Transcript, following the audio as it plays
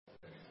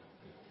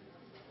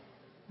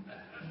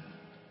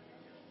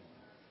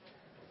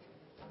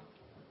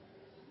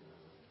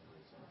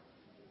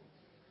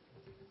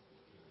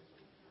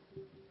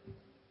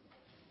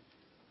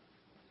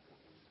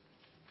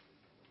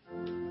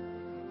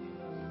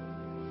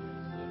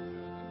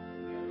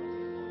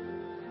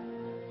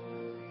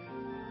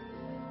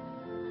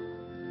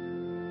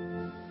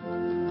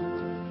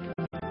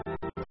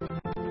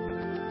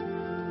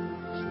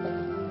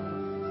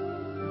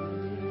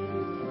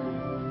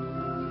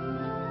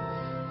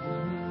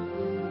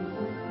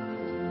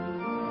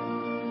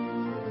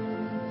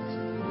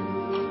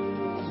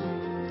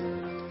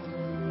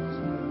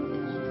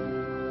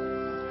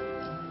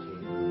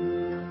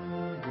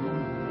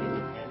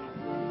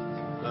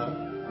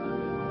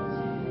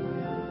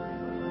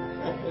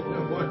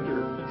No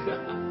wonder.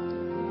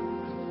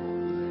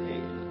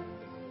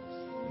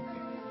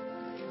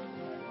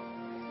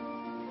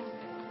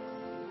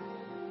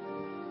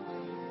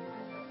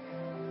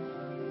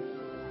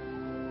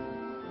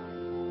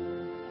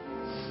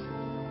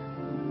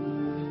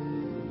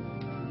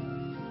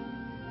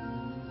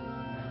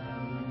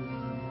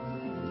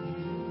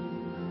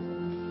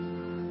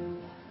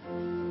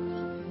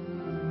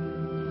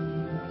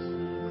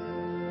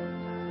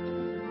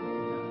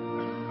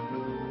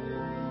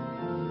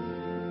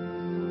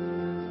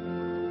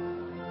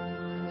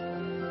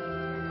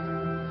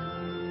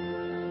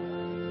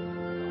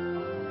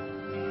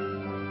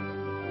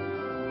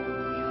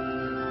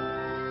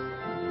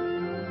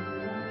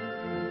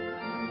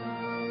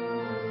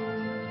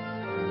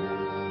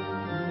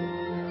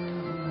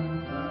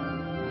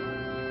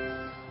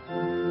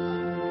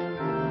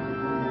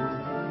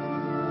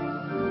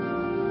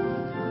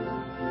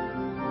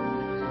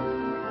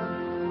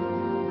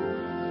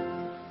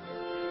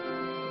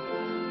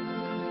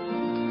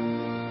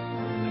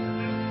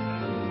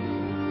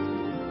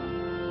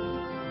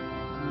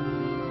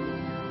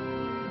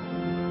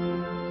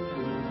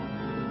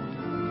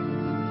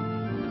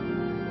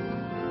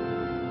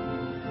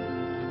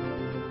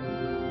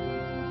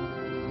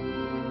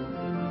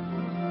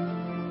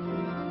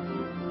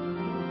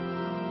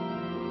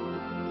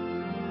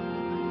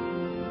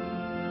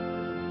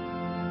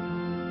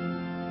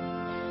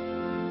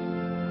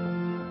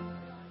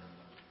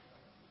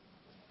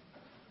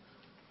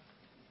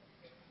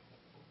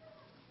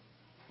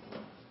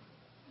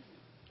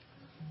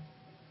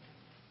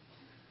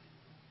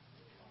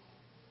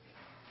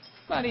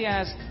 Somebody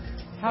asked,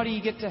 how do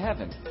you get to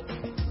heaven?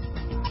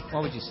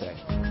 What would you say?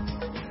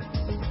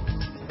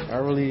 I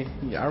really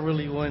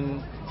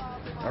wouldn't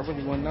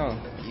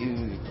know.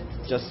 You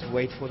just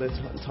wait for the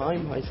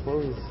time, I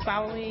suppose.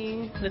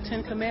 Following the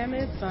 10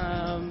 Commandments.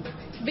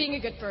 Being a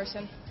good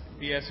person.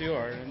 Be as you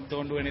are, and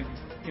don't do any,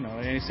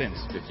 any sins.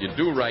 If you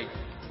do right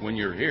when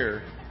you're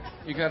here,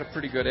 you got a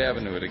pretty good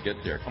avenue to get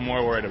there. I'm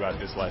more worried about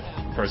this life,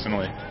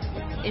 personally.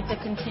 It's a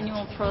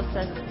continual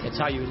process. It's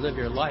how you live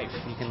your life.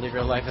 You can live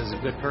your life as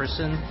a good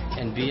person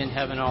and be in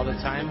heaven all the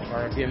time,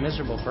 or be a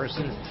miserable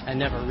person and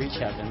never reach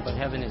heaven. But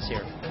heaven is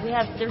here.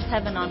 There's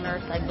heaven on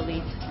earth, I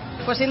believe.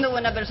 Pues siendo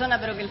buena persona,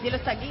 pero que el cielo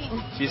está aquí.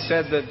 She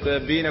said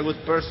that being a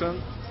good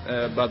person,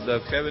 but the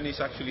heaven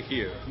is actually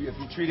here. If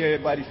you treat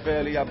everybody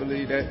fairly, I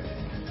believe that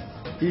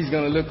He's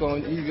gonna look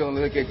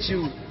at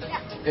you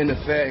in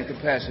a fair and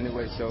compassionate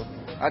way. So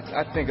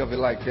I think of it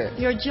like that.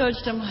 You're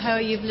judged on how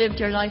you've lived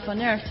your life on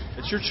earth.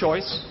 It's your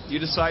choice. You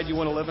decide you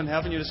want to live in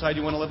heaven. You decide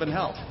you want to live in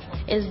hell.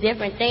 It's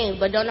different things,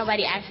 but don't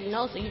nobody actually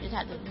know, so you just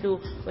have to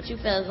do what you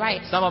feel is right.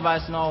 Some of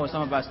us know,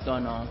 some of us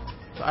don't know.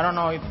 So I don't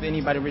know if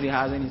anybody really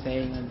has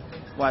anything and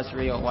what's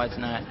real, what's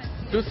not.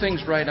 Do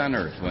things right on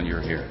earth when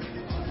you're here.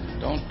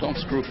 Don't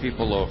screw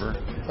people over.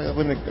 Live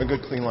a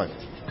good, clean life.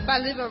 By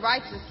living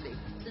righteously.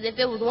 If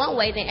it was one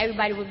way, then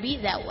everybody would be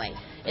that way.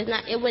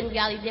 It wouldn't be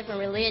all these different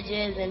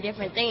religions and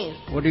different things.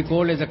 What you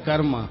call as a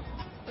karma,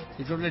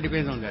 it totally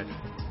depends on that.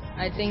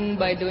 I think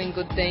by doing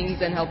good things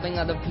and helping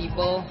other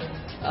people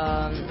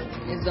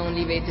is the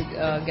only way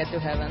to get to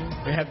heaven.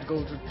 We have to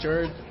go to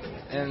church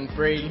and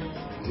pray,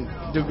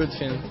 do good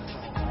things.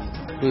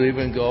 Believe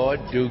in God,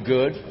 do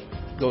good,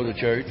 go to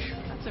church.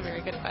 That's a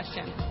very good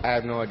question. I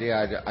have no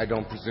idea. I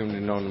don't presume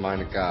to know the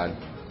mind of God.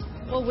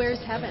 Well,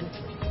 where's heaven?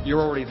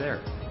 You're already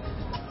there.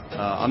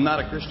 I'm not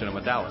a Christian. I'm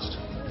a Taoist.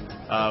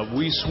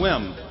 We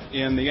swim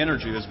in the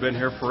energy that's been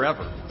here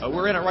forever.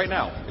 We're in it right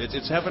now.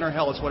 It's heaven or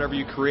hell. It's whatever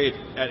you create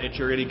at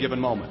your any given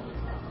moment.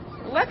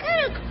 What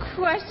kind of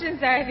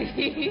questions are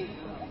these?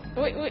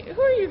 Wait,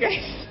 who are you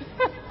guys?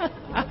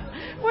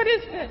 What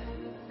is it?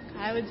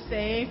 I would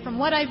say, from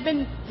what I've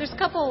been, there's a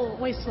couple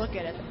ways to look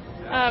at it.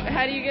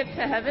 How do you get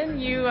to heaven?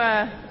 You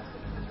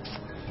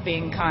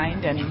being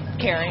kind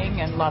and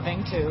caring and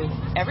loving to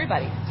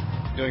everybody.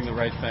 Doing the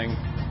right thing,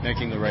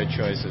 making the right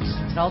choices.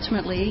 And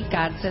ultimately,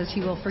 God says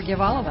He will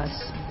forgive all of us.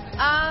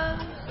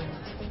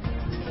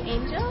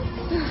 Angels?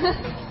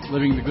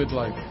 Living the good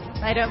life.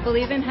 I don't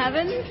believe in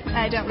heaven.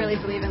 I don't really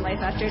believe in life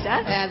after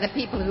death. The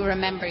people who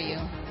remember you,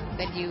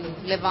 that you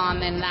live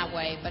on in that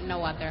way, but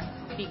no other.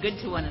 Be good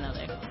to one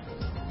another.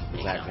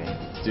 Exactly.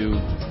 Do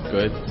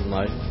good in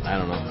life. I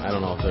don't know. I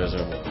don't know if there's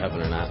a heaven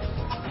or not.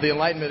 The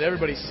enlightenment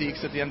everybody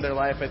seeks at the end of their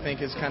life, I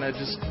think, is kind of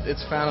just,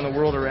 it's found in the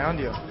world around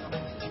you.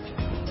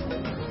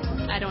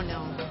 I don't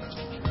know.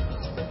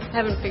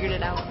 Haven't figured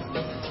it out.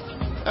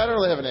 I don't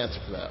really have an answer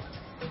for that.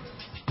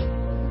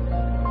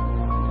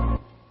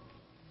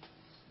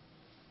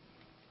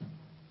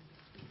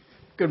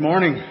 Good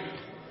morning.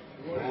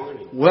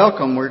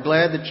 Welcome. We're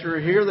glad that you're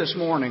here this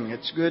morning.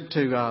 It's good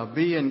to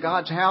be in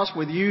God's house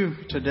with you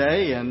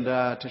today and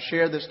to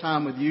share this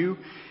time with you.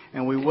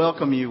 And we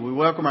welcome you. We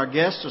welcome our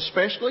guests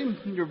especially.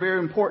 You're very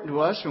important to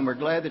us, and we're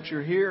glad that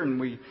you're here. And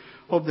we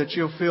hope that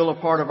you'll feel a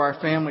part of our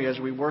family as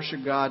we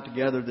worship God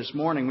together this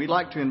morning. We'd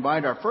like to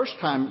invite our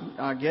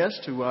first-time guests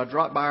to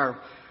drop by our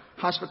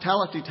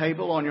hospitality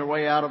table on your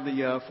way out of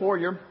the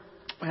foyer.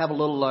 We have a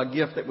little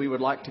gift that we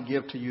would like to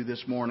give to you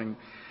this morning.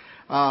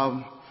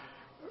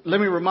 Let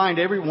me remind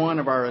everyone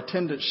of our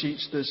attendance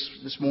sheets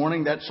this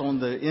morning. That's on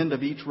the end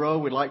of each row.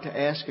 We'd like to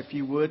ask if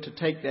you would to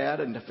take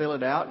that and to fill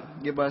it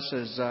out. Give us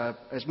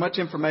as much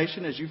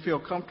information as you feel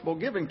comfortable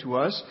giving to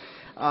us.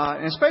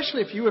 And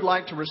especially if you would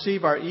like to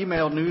receive our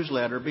email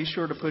newsletter, be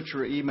sure to put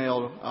your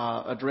email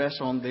address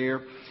on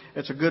there.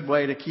 It's a good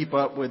way to keep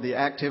up with the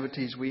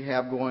activities we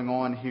have going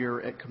on here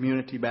at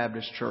Community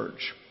Baptist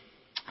Church.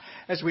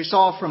 As we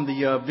saw from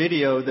the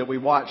video that we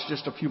watched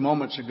just a few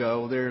moments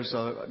ago,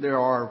 there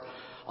are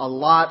a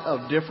lot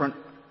of different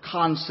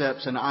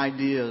concepts and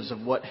ideas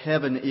of what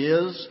heaven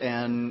is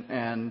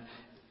and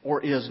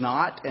or is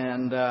not,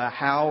 and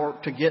how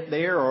to get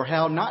there or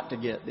how not to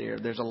get there.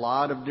 There's a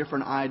lot of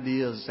different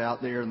ideas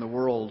out there in the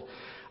world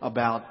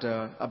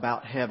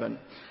about heaven.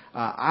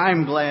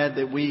 I'm glad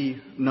that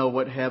we know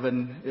what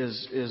heaven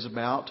is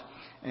about,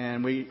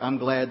 and I'm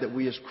glad that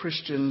we as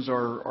Christians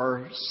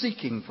are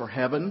seeking for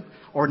heaven,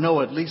 or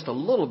know at least a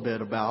little bit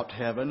about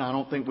heaven. I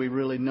don't think we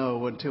really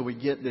know until we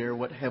get there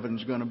what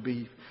heaven's going to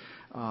be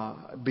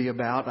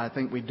about. I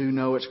think we do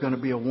know it's going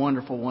to be a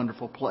wonderful,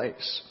 wonderful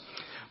place.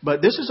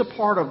 But this is a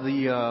part of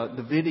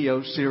the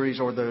video series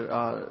or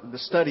the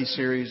study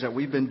series that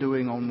we've been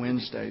doing on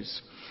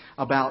Wednesdays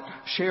about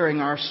sharing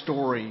our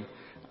story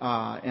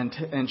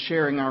and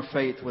sharing our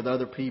faith with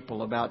other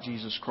people about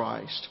Jesus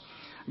Christ.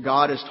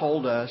 God has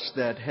told us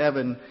that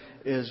heaven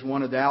is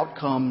one of the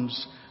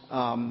outcomes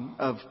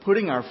of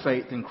putting our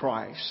faith in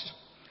Christ.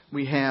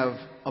 We have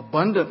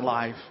abundant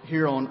life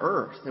here on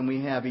earth, and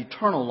we have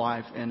eternal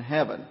life in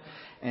heaven.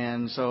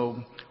 And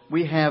so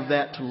we have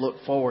that to look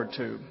forward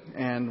to,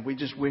 and we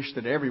just wish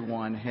that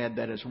everyone had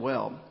that as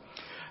well.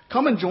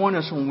 Come and join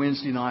us on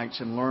Wednesday nights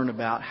and learn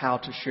about how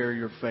to share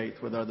your faith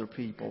with other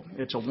people.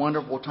 It's a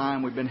wonderful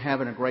time. We've been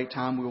having a great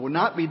time. We will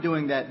not be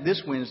doing that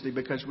this Wednesday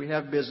because we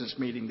have business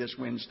meeting this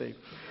Wednesday.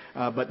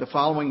 But the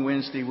following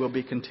Wednesday, we'll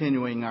be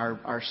continuing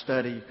our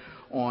study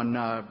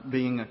on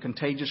being a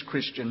contagious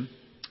Christian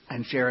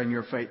and sharing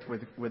your faith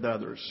with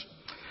others.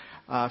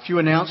 A few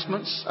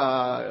announcements.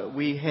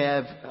 We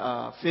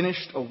have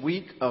finished a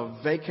week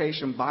of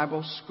Vacation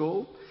Bible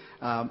School.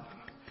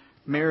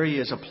 Mary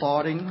is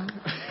applauding.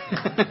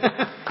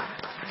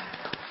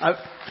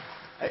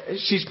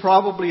 She's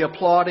probably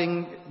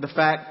applauding the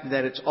fact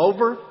that it's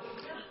over,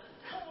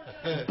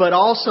 but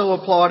also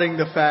applauding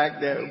the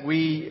fact that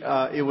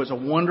it was a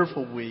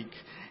wonderful week,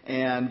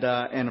 and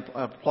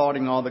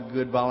applauding all the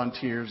good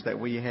volunteers that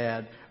we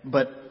had.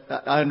 But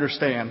I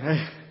understand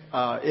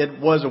it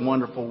was a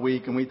wonderful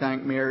week, and we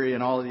thank Mary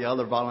and all of the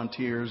other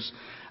volunteers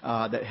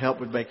that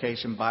helped with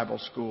Vacation Bible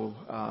School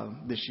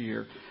this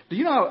year. Do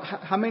you know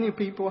how many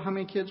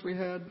kids we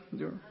had? Do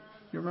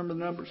you remember the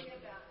numbers?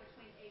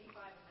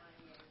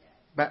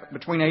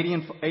 Between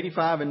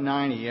 85 and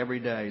 90 every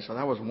day. So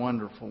that was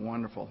wonderful,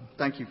 wonderful.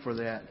 Thank you for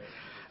that.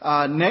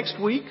 Next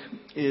week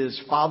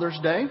is Father's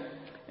Day,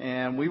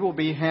 and we will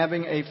be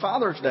having a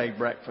Father's Day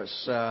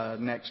breakfast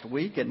next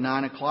week at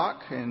 9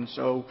 o'clock. And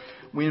so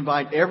we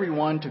invite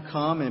everyone to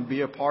come and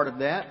be a part of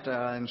that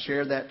and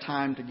share that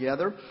time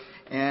together.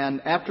 And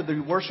after the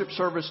worship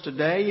service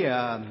today,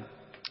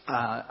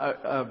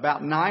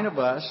 about nine of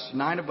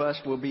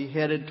us will be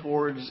headed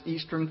towards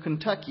eastern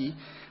Kentucky.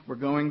 We're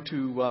going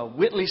to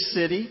Whitley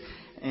City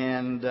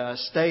and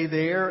stay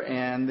there,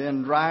 and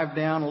then drive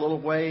down a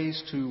little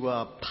ways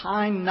to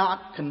Pine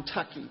Knot,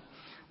 Kentucky,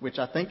 which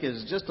I think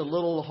is just a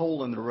little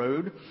hole in the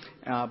road.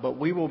 But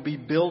we will be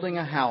building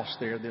a house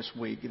there this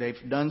week. They've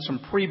done some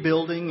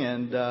pre-building,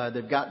 and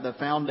they've got the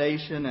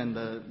foundation and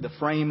the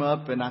frame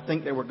up, and I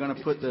think they were going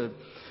to put the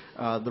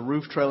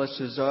roof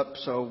trellises up.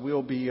 So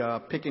we'll be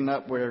picking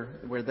up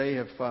where they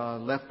have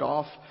left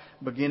off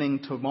beginning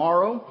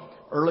tomorrow,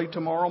 early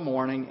tomorrow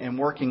morning, and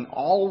working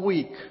all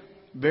week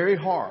very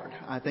hard.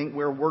 I think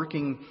we're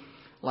working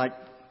like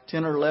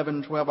 10 or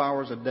 11, 12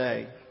 hours a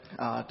day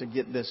to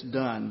get this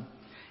done.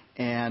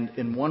 And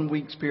in 1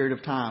 week's period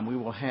of time, we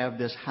will have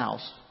this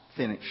house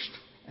finished.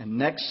 And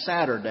next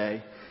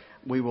Saturday,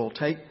 we will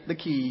take the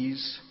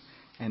keys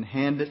and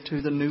hand it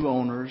to the new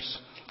owners,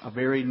 a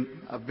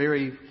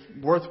very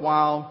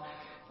worthwhile,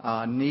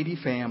 needy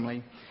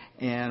family,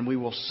 and we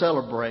will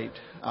celebrate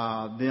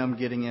them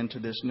getting into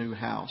this new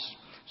house.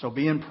 So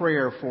be in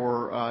prayer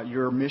for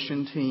your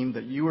mission team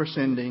that you are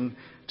sending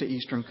to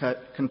Eastern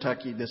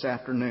Kentucky this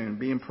afternoon.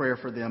 Be in prayer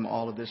for them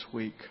all of this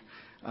week,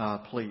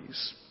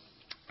 please.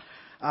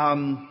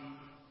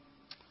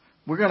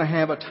 We're going to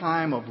have a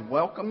time of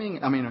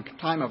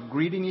a time of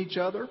greeting each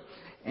other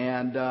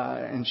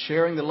and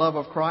sharing the love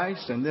of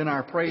Christ. And then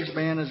our praise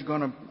band is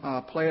going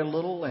to play a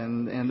little,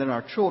 and then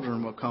our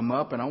children will come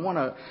up. And I want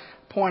to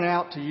point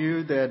out to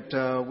you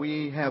that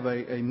we have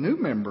a new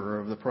member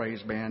of the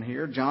praise band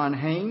here, John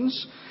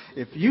Haynes.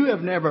 If you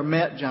have never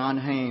met John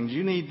Haynes,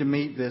 you need to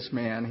meet this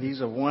man.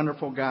 He's a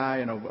wonderful guy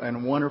and a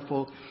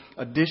wonderful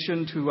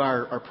addition to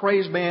our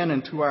praise band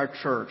and to our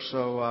church.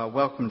 So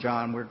welcome,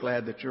 John. We're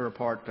glad that you're a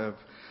part of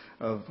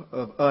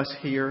us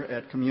here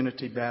at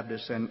Community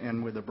Baptist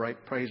and with the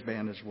praise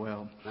band as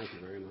well. Thank you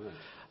very much.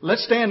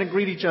 Let's stand and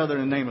greet each other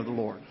in the name of the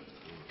Lord.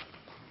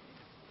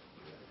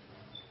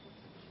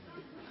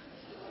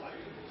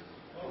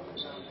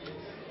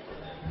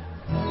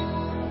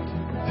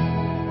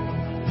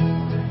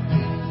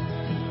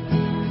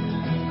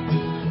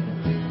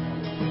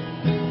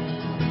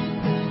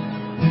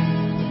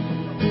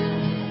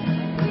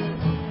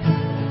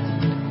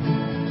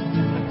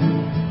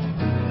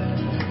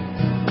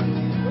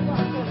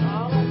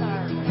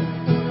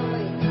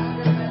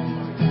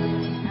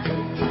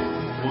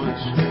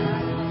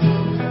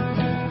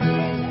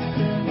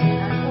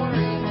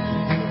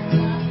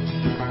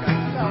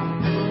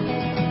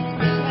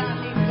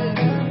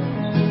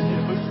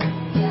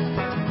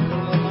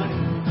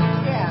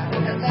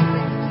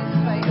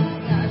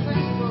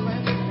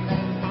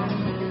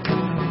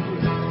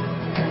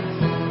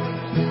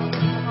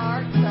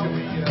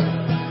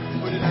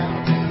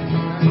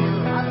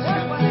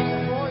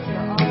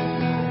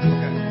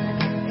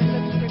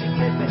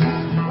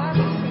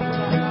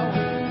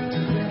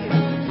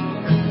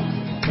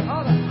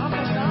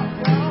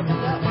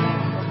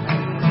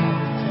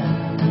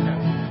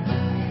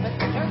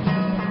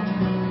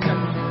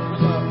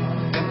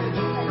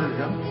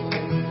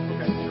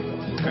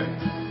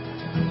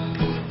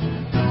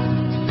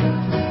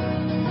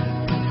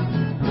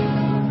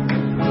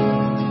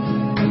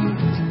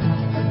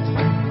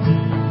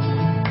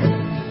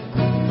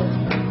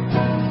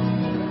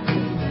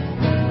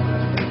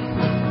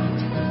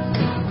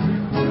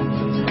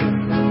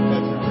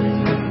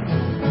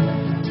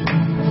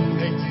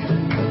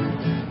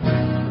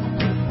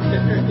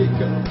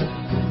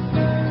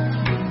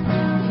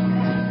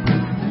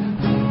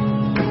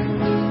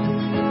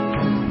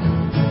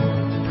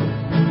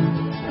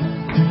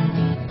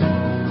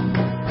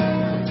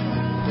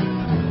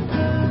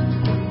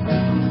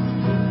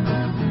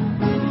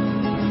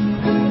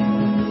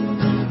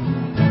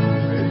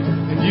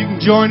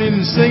 join in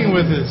and sing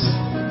with us?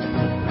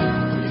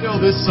 You know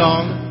this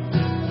song.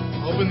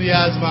 Open the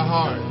eyes of my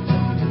heart.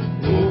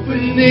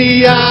 Open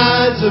the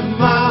eyes of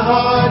my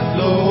heart,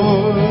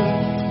 Lord.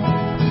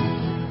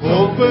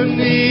 Open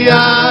the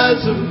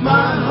eyes of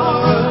my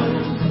heart.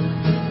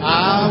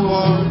 I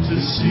want to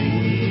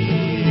see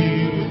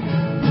you.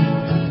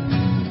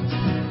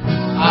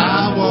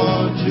 I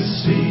want to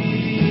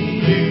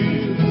see you.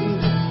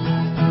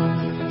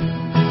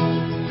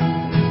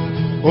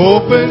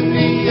 Open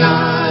the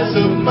eyes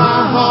of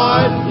my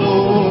heart,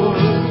 Lord.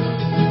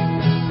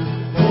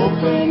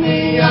 Open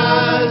the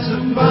eyes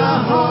of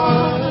my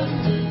heart.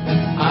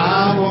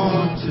 I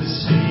want to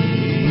see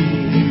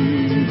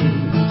you.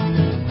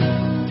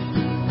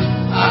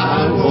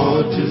 I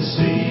want to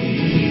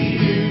see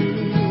you.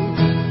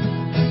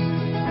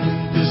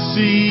 To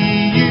see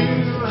you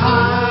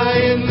high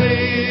and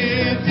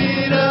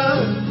lifted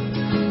up,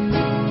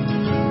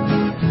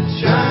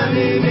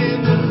 shining in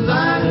the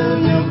light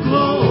of your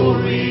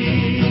glory.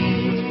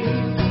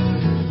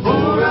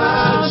 Pour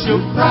out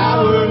your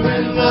power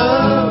and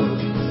love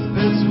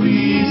as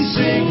we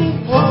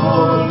sing,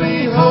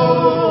 holy,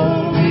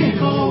 holy,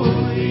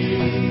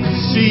 holy.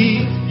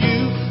 See you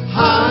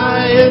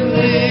high and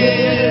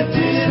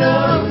lifted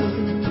up,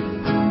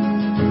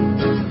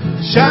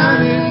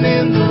 shining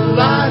in the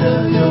light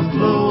of your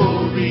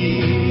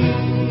glory.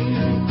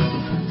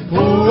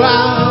 Pour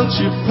out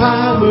your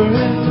power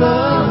and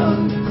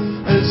love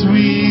as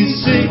we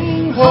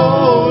sing,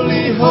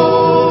 holy,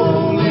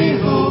 holy,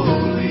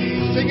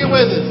 holy. Sing it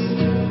with us.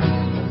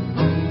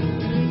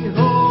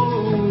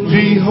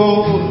 Holy,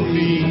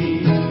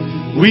 holy,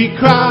 we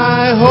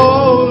cry,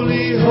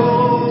 holy,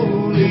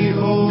 holy,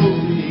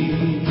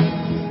 holy.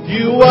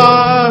 You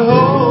are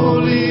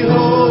holy,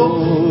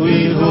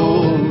 holy,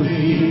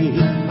 holy.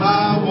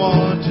 I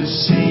want to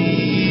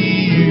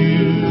see you.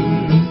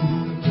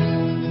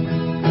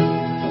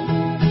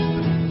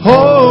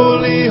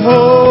 Holy,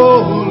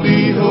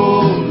 holy,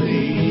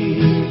 holy,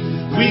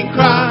 we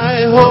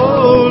cry,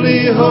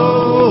 holy,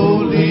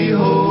 holy,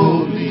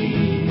 holy.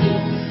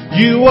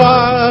 You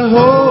are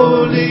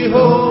holy,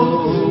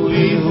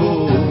 holy,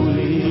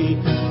 holy.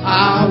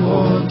 I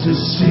want to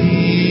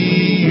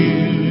see you.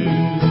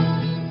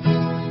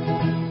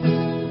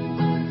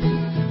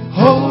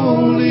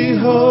 Holy,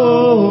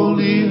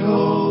 holy,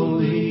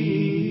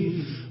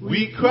 holy. We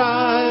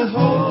cry,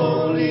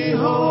 holy,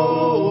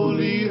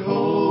 holy,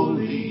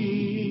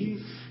 holy.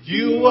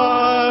 You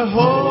are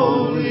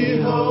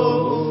holy,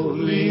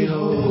 holy,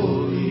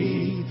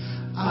 holy.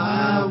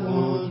 I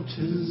want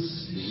to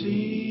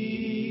see.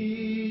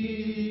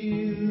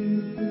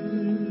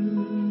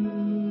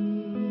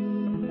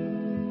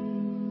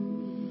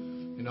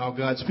 And all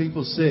God's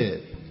people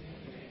said.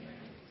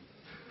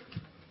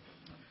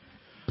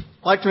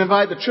 I'd like to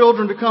invite the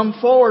children to come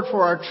forward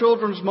for our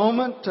children's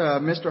moment.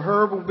 Mr.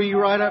 Herb will be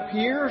right up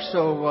here,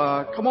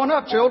 so come on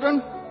up,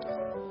 children.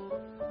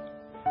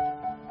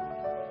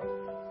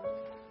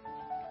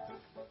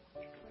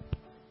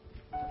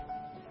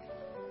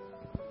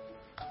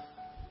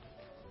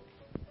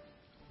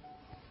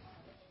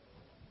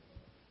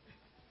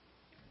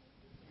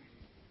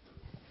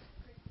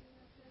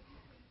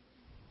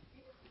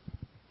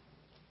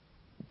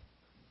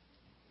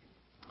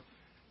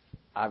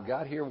 I've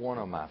got here one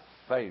of my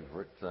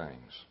favorite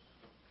things.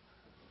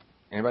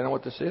 Anybody know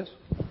what this is?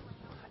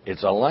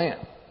 It's a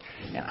lamp.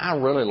 And I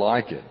really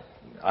like it.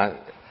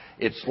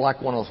 It's like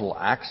one of those little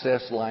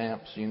access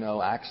lamps, you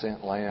know,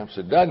 accent lamps.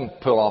 It doesn't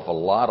put off a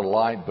lot of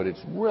light, but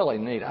it's really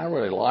neat. I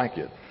really like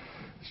it.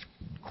 It's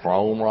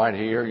chrome right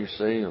here, you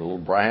see, a little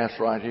brass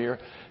right here.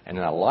 And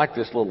then I like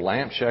this little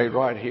lampshade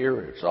right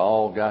here. It's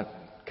all got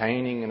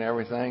caning and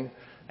everything.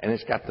 And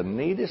it's got the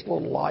neatest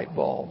little light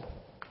bulb.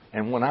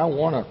 And when I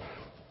want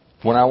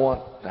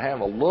to have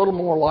a little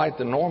more light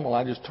than normal,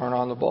 I just turn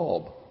on the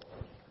bulb.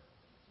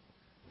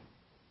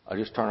 I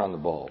just turn on the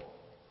bulb.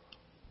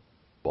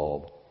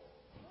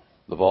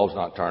 The bulb's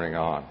not turning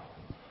on.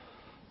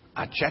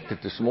 I checked it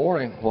this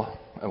morning. Well,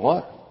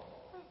 what?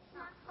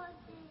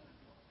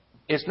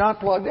 It's not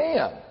plugged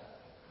in.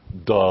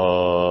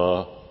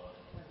 Duh.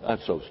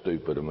 That's so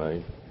stupid of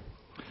me.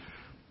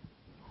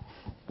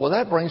 Well,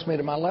 that brings me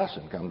to my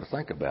lesson, come to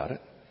think about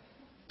it.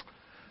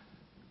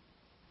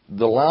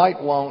 The light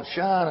won't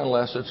shine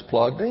unless it's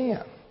plugged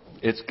in.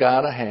 It's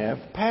got to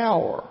have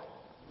power.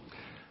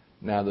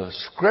 Now, the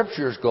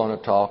Scripture is going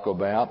to talk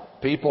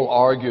about, people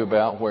argue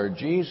about where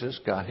Jesus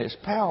got his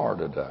power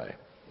today.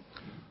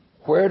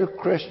 Where do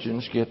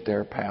Christians get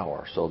their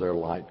power so their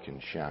light can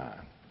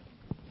shine?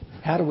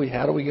 How do we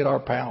get our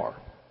power?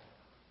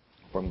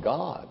 From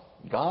God.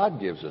 God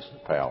gives us the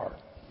power.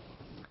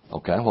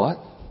 Okay, what?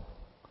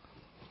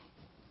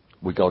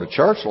 We go to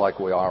church like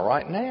we are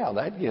right now.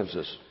 That gives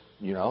us,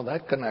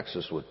 that connects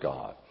us with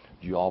God.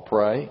 Do you all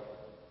pray?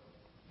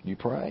 You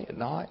pray at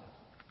night?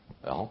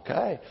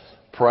 Okay.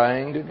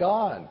 Praying to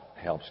God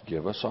helps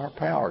give us our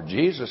power.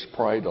 Jesus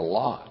prayed a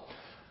lot.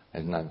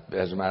 And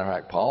as a matter of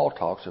fact, Paul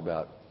talks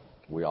about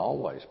we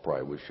always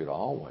pray. We should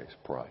always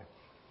pray.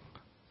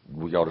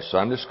 we go to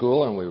Sunday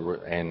school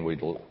and we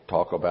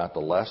talk about the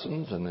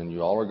lessons, and then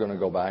you all are going to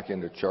go back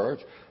into church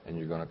and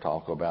you're going to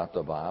talk about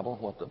the Bible,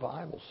 what the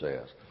Bible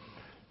says.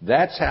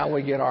 That's how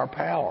we get our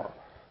power.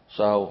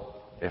 So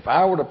if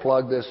I were to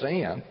plug this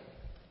in,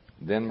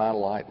 then my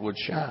light would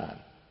shine.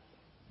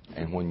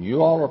 And when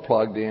you all are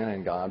plugged in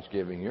and God's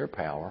giving your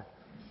power,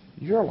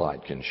 your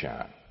light can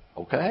shine.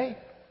 Okay?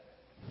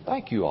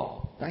 Thank you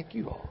all. Thank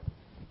you all.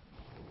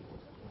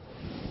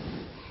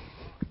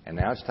 And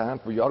now it's time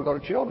for y'all to go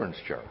to children's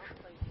church.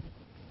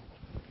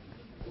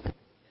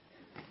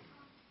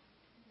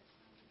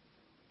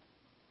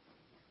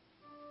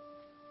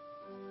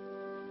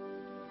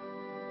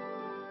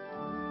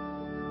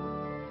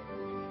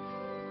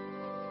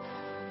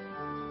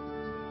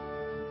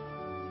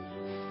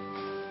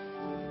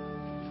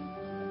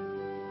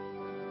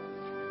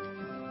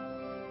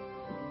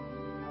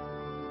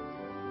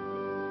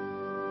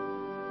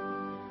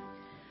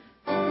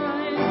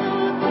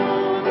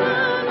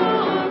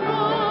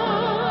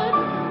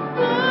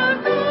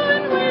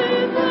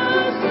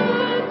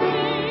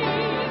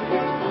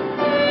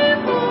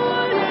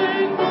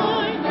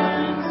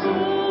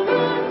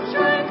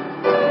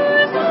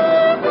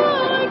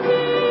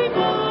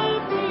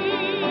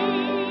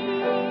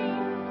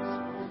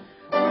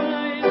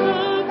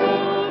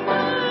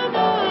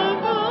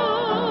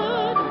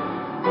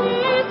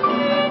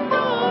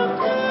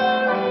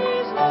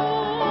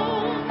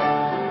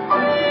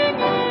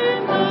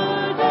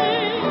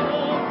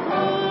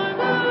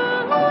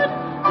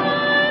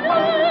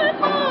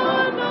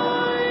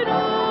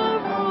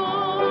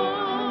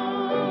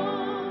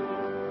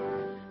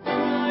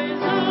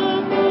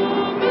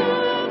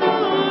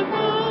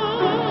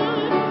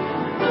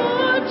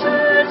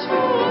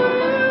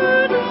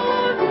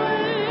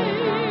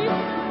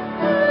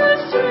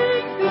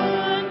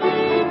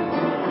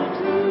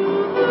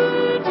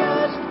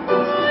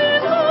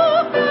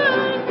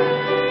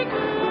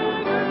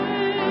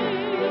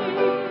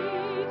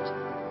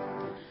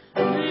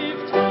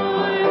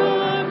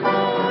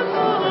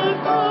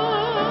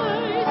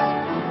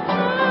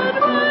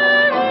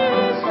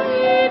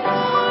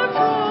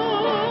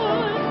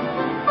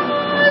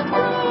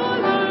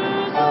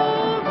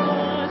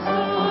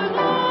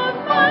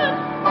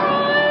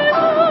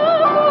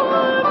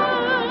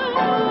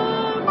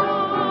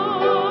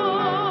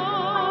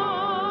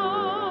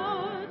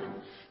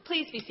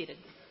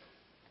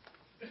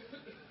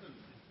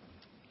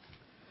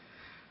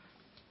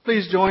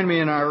 Please join me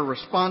in our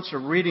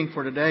responsive reading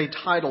for today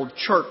titled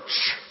Church.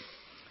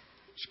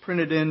 It's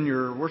printed in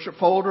your worship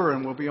folder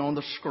and will be on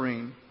the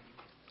screen.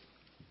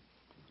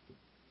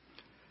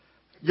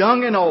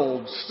 Young and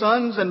old,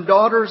 sons and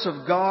daughters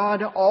of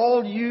God,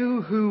 all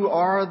you who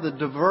are the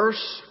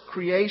diverse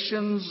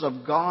creations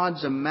of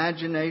God's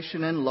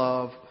imagination and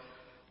love,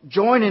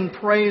 join in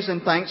praise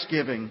and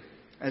thanksgiving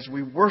as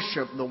we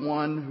worship the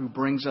one who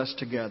brings us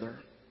together.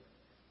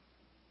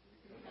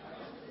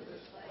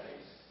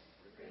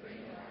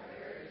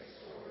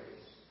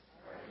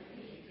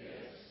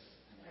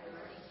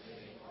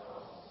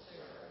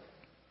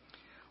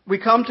 We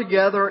come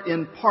together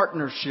in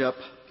partnership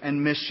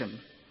and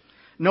mission,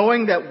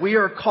 knowing that we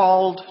are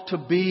called to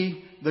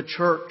be the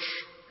church,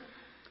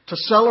 to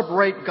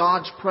celebrate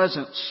God's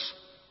presence,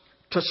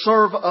 to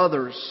serve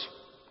others,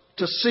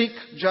 to seek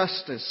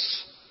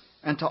justice,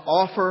 and to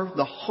offer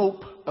the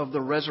hope of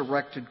the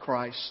resurrected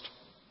Christ.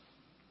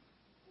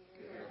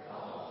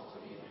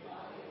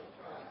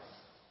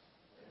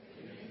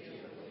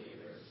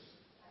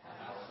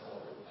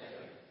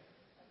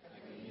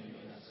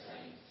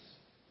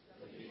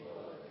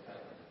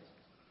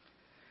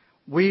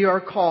 We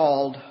are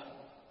called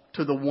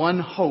to the one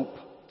hope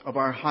of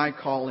our high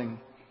calling,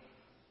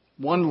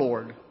 one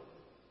Lord,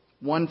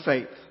 one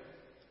faith,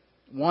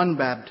 one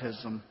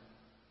baptism,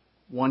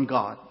 one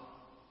God.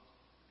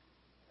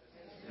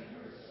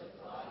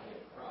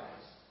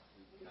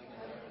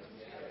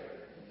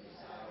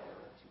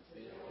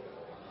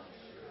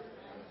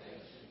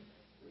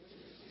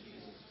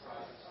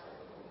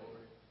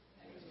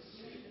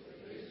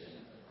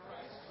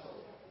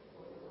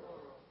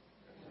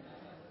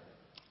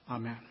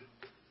 Amen.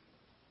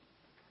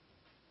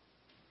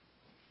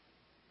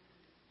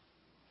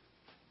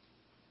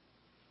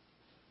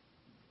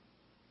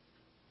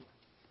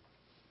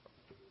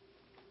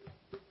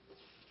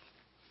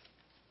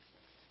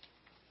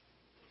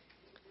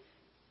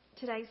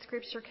 Today's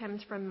scripture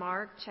comes from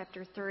Mark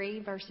chapter 3,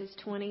 verses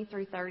 20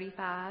 through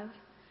 35.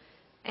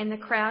 And the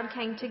crowd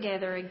came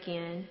together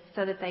again,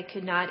 so that they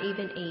could not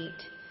even eat.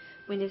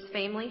 When his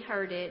family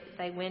heard it,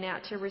 they went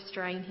out to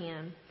restrain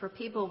him, for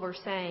people were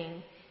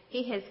saying,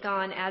 "He has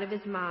gone out of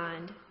his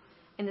mind."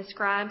 And the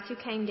scribes who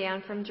came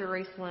down from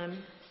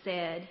Jerusalem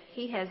said,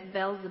 "He has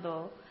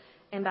Beelzebul,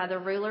 and by the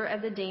ruler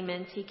of the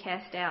demons he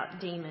cast out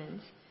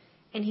demons."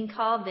 And he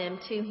called them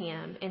to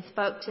him and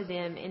spoke to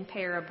them in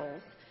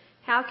parables.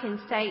 How can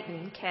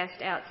Satan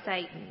cast out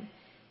Satan?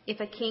 If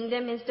a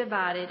kingdom is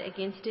divided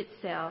against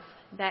itself,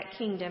 that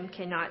kingdom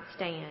cannot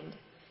stand.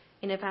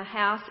 And if a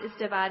house is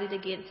divided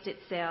against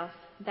itself,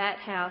 that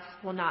house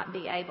will not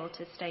be able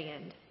to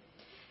stand.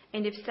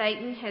 And if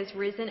Satan has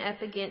risen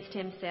up against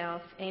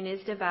himself and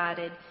is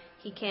divided,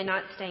 he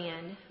cannot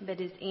stand, but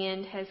his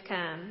end has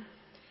come.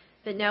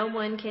 But no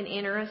one can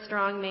enter a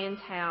strong man's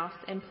house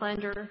and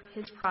plunder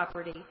his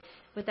property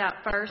without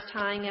first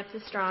tying up the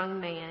strong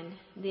man.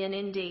 Then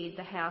indeed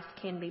the house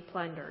can be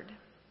plundered.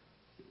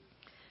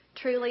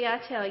 Truly I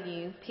tell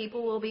you,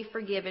 people will be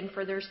forgiven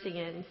for their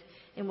sins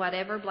in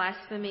whatever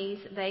blasphemies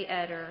they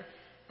utter.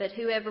 But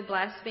whoever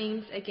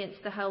blasphemes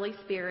against the Holy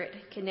Spirit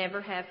can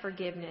never have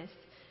forgiveness,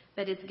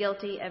 but is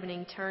guilty of an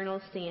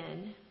eternal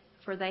sin.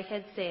 For they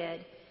had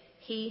said,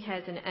 he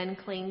has an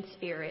unclean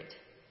spirit.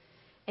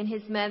 And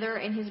his mother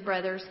and his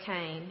brothers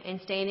came, and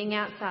standing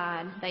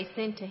outside, they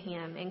sent to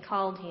him and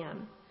called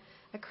him.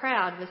 A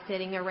crowd was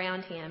sitting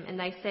around him, and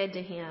they said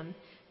to him,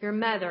 your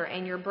mother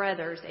and your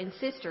brothers and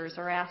sisters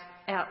are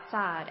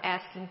outside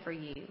asking for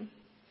you.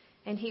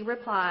 And he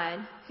replied,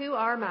 who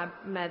are my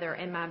mother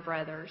and my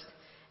brothers?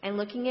 And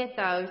looking at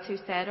those who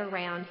sat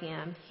around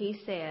him, he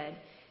said,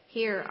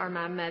 here are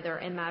my mother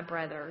and my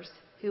brothers.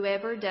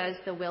 Whoever does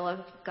the will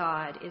of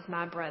God is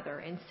my brother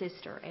and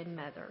sister and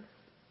mother.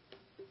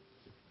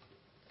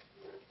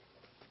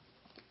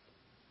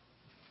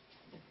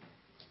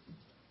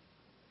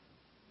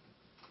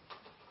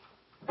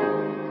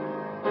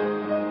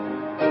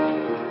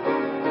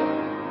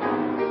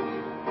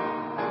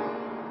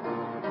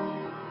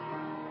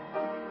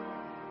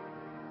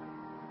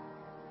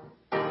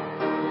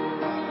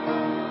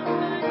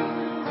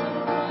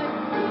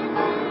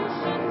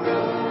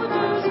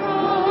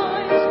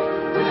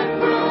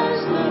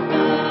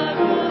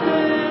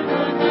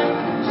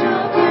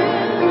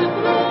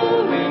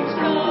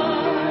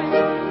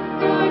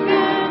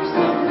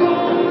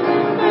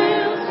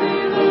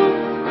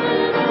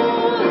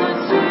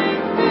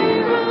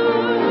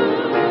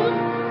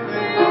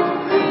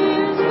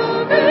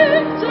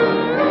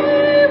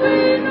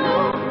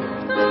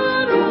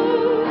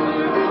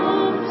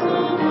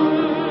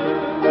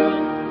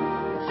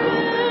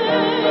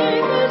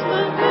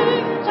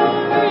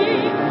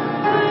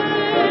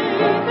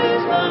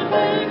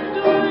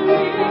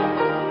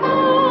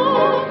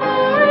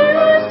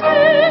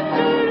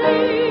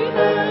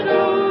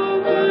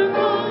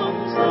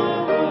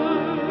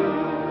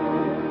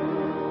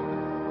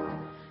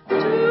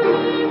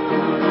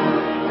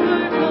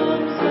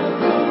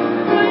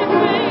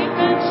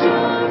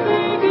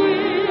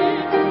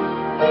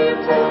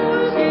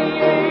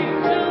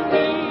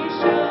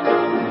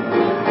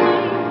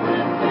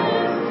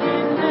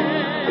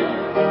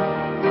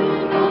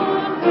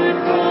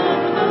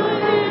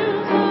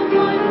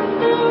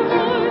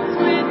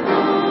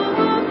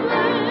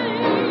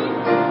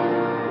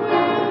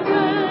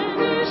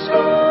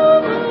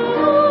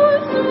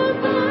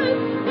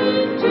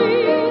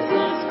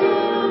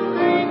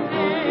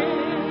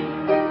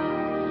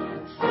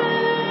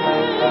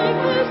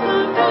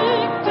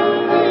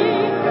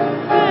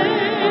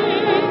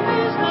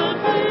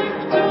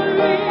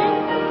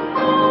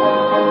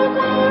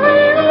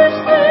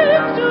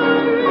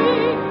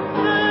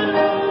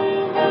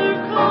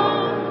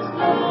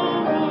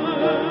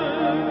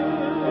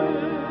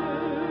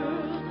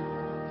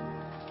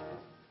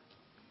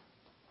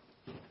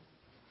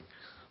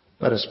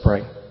 Let us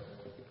pray.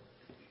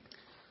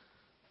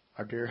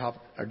 Our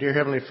dear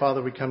Heavenly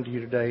Father, we come to you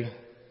today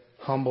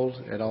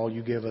humbled at all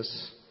you give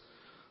us,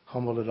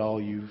 humbled at all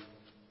you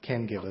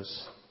can give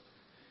us.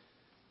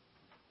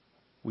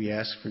 We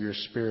ask for your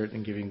Spirit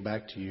in giving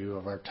back to you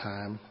of our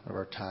time, of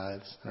our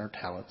tithes, and our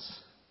talents.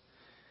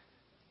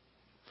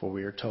 For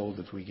we are told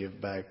that if we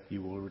give back,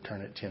 you will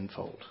return it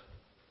tenfold.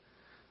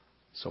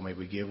 So may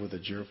we give with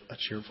a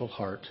cheerful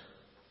heart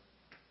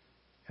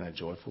and a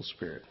joyful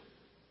spirit.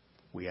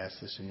 We ask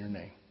this in your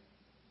name.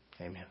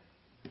 Amen.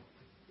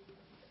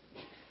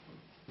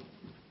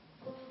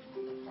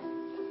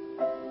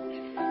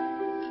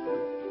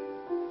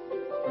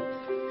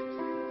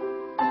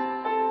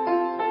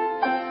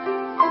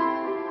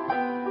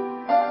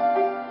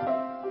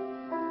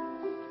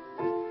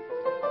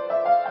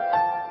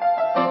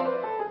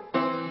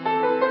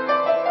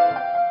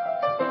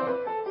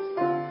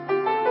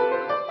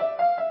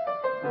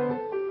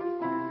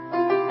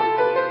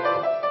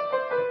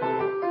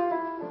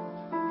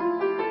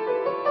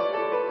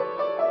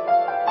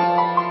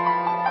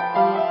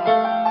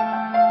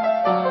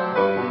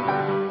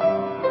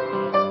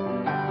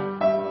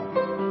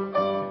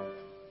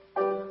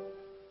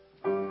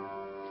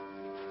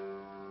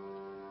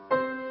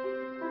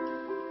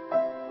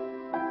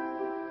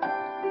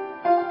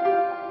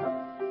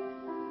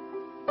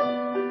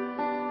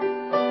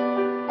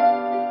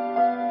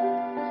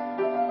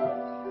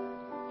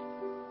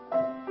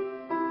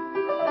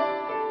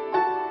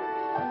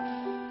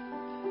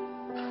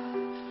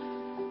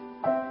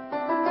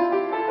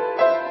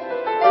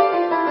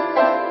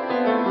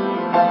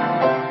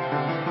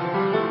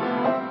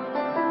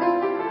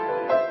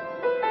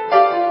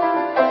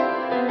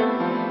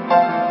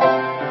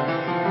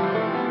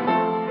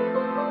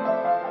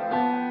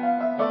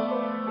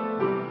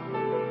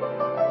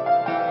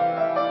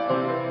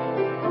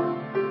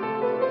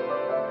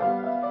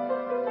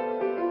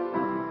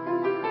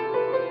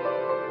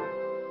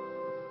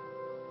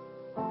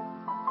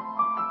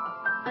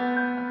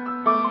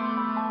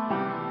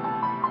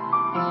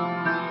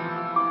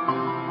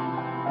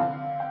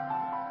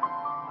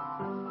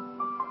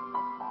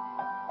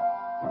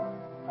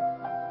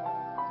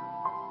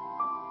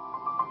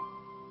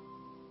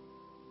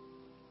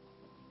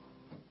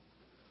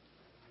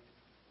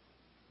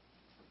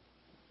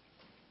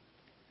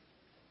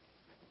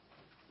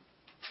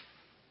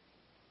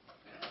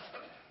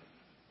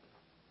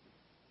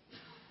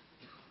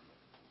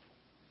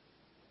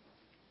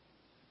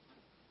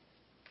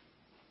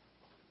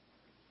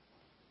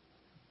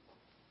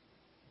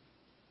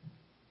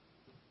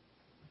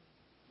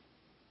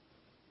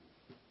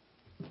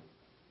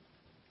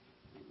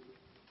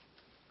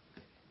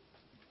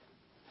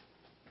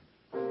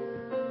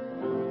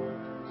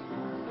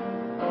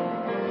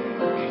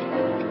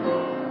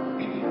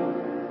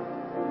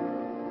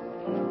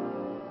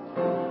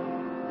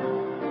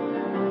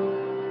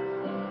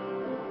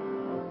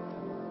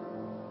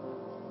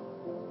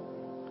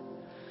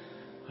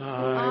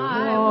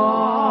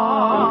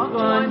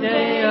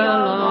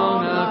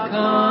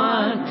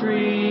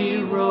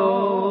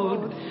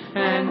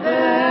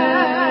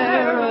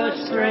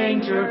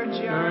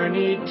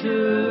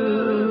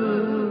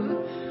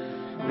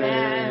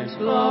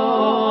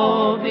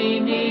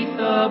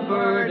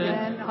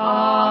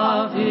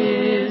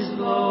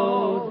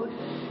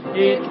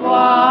 It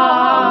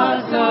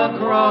was a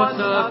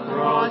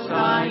cross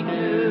I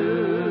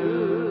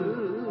knew.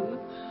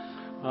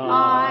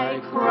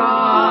 I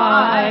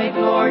cried,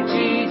 Lord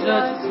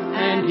Jesus,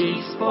 and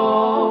He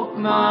spoke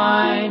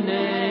my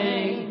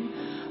name.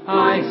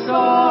 I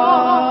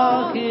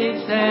saw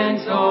His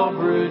hands all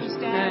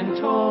bruised and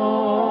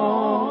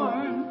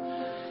torn.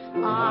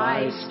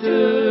 I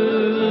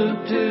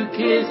stooped to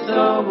kiss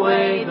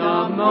away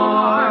the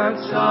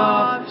marks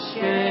of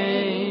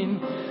shame,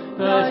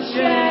 the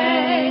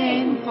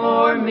shame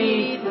for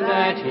me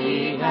that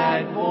He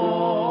had borne.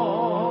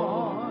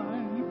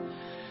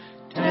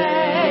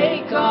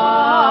 Take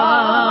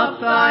up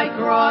thy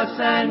cross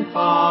and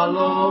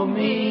follow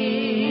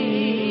me.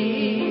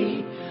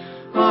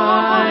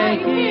 I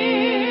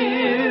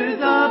hear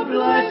the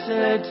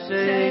blessed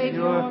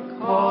Savior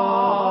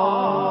call.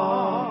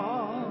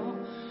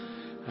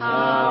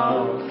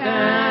 How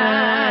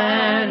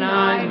can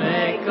I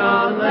make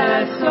a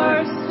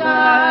lesser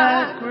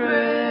sacrifice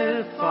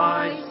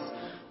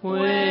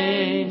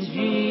when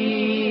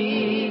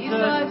Jesus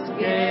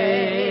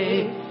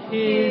gave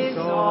His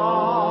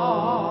all?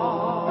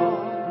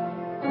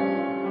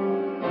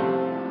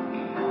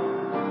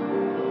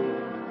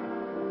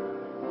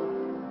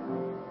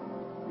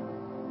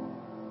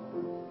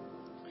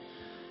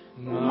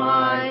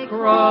 My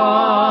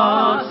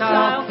cross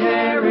I'll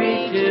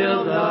carry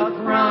till the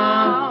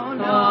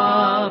crown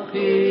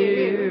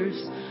appears.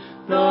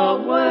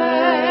 The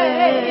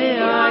way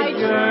I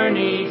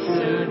journey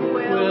soon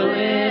will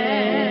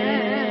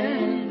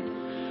end,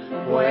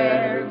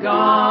 where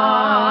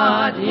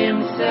God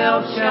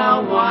Himself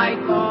shall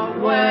wipe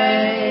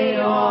away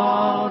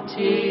all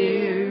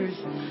tears,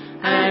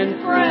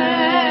 and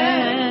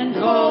friend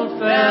hold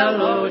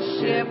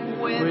fellowship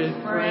with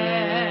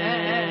friend.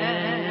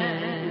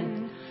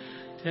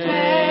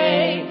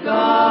 Take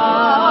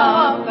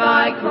up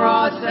thy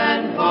cross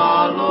and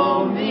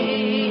follow me.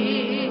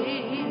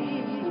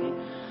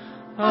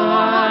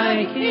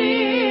 I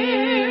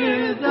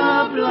hear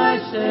the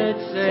blessed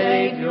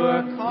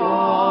Savior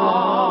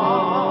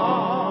call.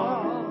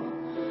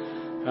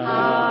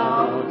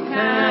 How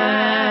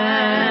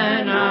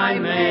can I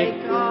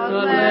make a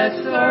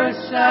lesser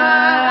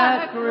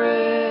sacrifice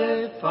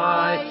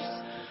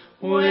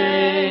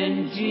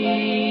when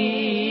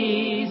Jesus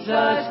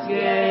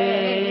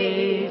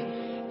gave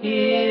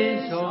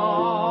His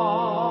all?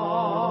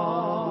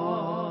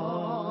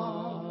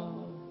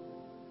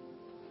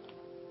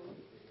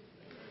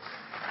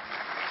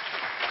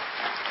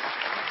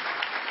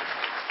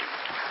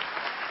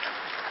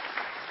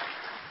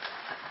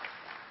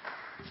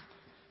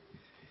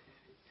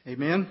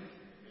 Amen.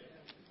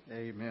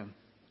 Amen.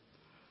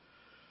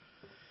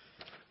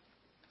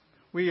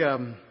 We have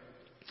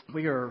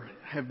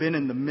been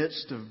in the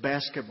midst of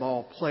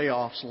basketball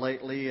playoffs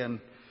lately, and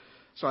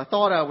so I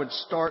thought I would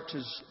start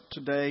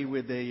today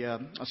with a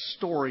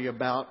story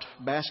about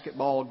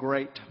basketball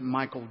great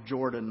Michael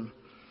Jordan.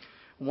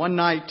 One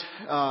night,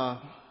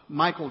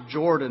 Michael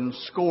Jordan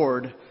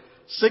scored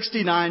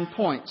 69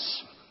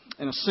 points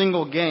in a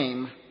single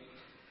game.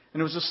 And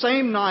it was the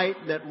same night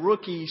that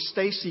rookie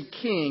Stacey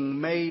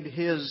King made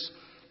his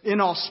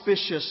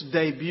inauspicious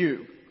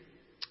debut.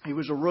 He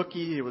was a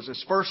rookie. It was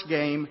his first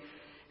game.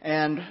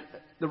 And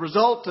the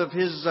result of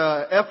his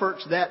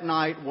efforts that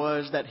night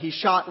was that he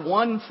shot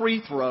one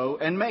free throw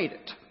and made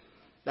it.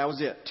 That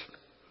was it.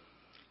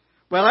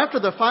 Well, after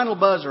the final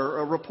buzzer,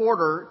 a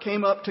reporter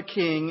came up to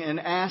King and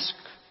asked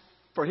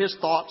for his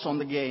thoughts on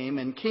the game.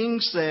 And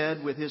King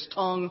said, with his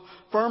tongue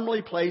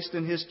firmly placed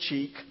in his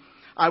cheek,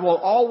 "I will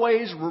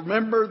always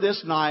remember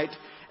this night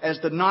as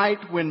the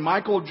night when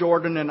Michael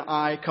Jordan and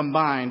I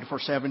combined for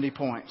 70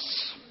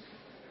 points."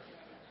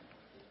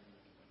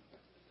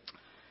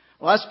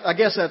 Well, I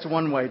guess that's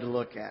one way to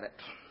look at it.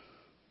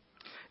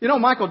 You know,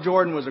 Michael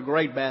Jordan was a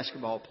great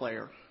basketball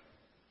player.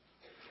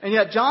 And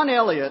yet John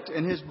Elliott,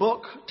 in his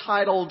book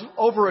titled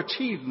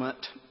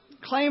Overachievement,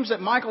 claims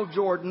that Michael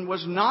Jordan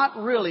was not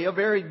really a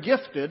very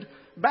gifted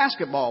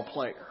basketball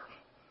player.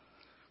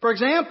 For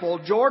example,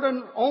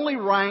 Jordan only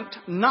ranked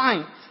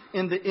 9th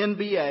in the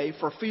NBA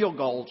for field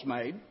goals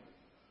made,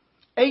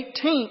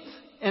 18th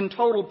in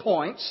total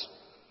points.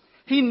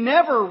 He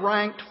never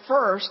ranked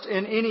first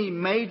in any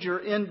major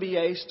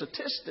NBA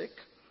statistic.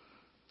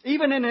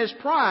 Even in his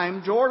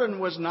prime, Jordan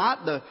was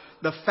not the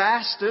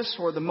fastest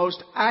or the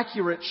most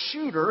accurate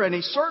shooter, and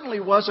he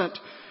certainly wasn't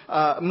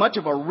much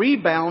of a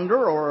rebounder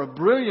or a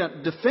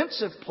brilliant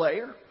defensive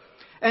player.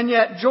 And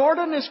yet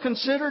Jordan is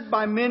considered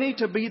by many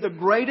to be the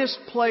greatest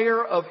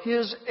player of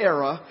his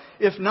era,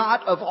 if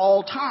not of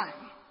all time.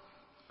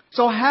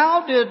 So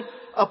how did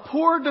a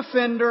poor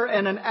defender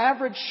and an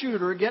average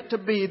shooter get to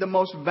be the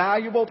most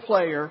valuable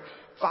player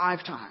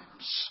 5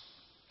 times?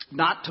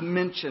 Not to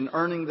mention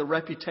earning the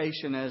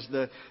reputation as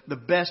the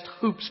best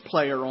hoops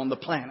player on the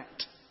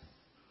planet.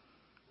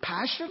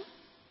 Passion?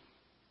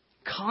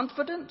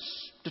 Confidence?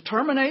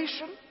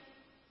 Determination?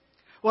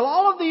 Well,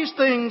 all of these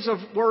things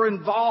were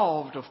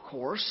involved, of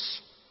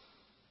course.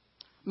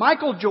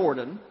 Michael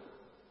Jordan,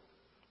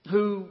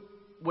 who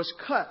was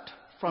cut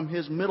from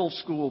his middle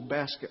school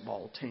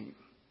basketball team,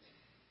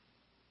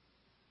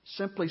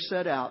 simply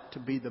set out to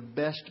be the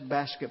best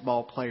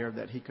basketball player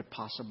that he could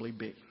possibly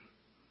be.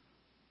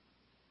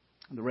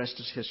 And the rest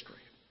is history.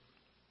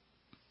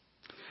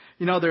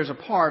 You know, there's a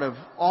part of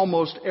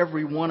almost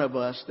every one of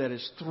us that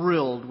is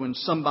thrilled when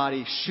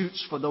somebody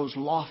shoots for those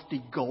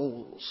lofty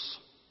goals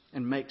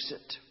and makes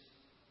it.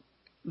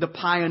 The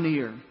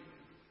pioneer,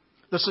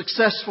 the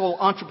successful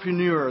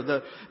entrepreneur,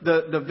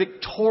 the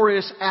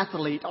victorious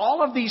athlete.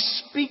 All of these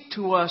speak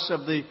to us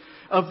of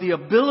the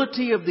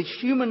ability of the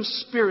human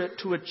spirit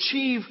to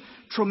achieve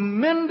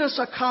tremendous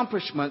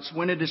accomplishments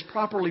when it is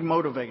properly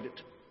motivated.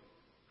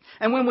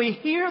 And when we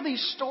hear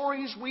these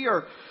stories, we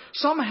are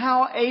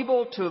somehow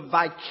able to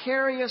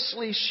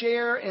vicariously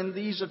share in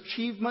these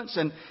achievements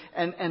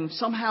and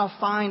somehow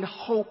find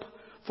hope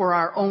for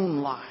our own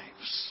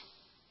lives.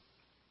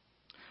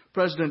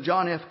 President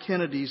John F.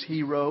 Kennedy's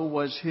hero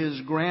was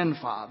his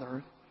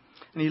grandfather.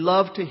 And he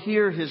loved to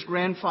hear his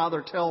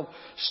grandfather tell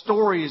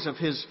stories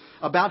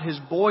about his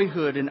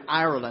boyhood in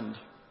Ireland.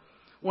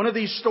 One of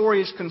these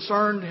stories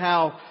concerned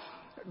how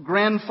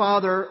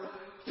grandfather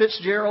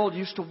Fitzgerald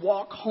used to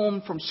walk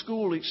home from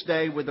school each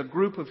day with a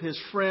group of his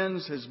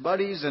friends, his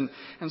buddies, and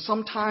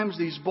sometimes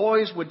these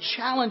boys would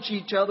challenge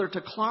each other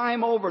to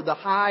climb over the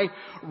high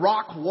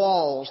rock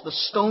walls, the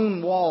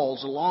stone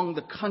walls along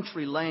the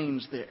country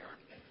lanes there.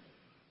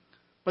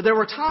 But there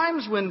were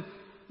times when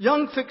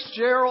young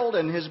Fitzgerald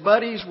and his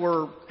buddies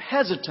were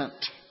hesitant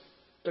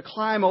to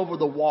climb over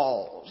the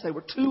walls. They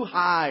were too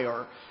high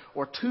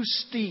or too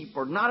steep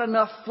or not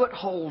enough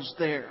footholds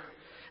there.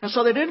 And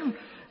so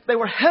they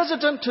were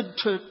hesitant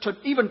to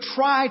even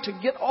try to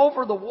get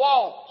over the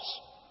walls.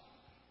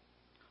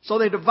 So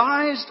they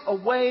devised a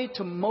way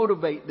to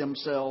motivate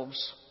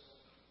themselves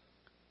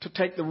to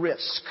take the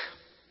risk.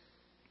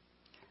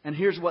 And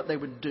here's what they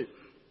would do.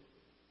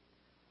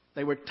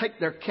 They would take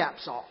their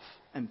caps off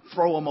and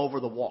throw them over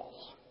the wall.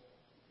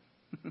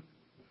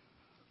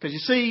 Because you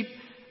see,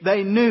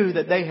 they knew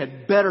that they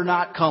had better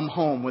not come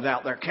home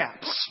without their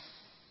caps.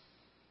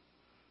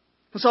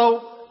 And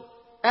so,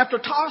 after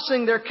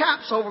tossing their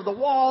caps over the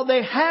wall,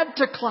 they had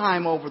to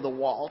climb over the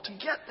wall to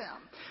get them.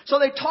 So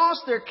they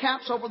tossed their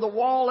caps over the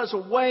wall as a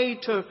way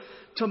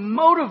to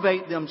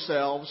motivate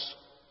themselves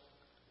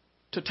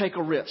to take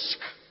a risk.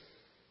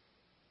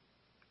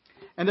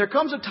 And there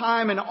comes a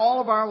time in all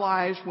of our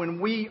lives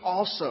when we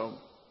also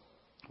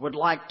would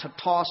like to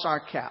toss our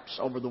caps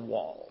over the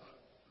wall.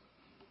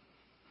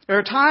 There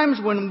are times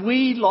when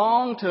we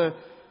long to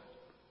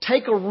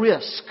take a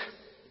risk,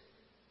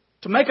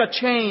 to make a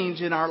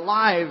change in our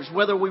lives,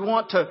 whether we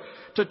want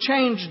to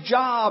change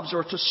jobs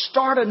or to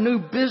start a new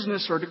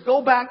business or to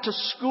go back to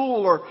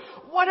school or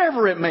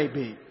whatever it may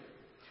be.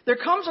 There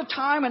comes a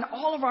time in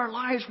all of our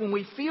lives when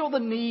we feel the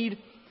need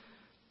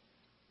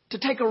to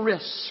take a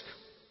risk.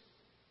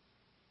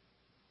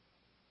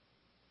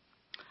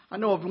 I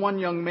know of one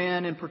young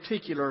man in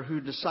particular who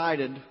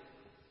decided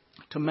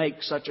to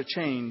make such a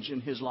change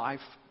in his life.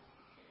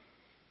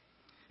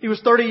 He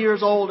was 30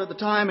 years old at the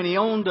time, and he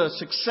owned a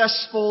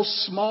successful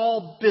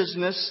small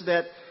business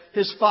that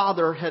his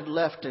father had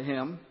left to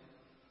him.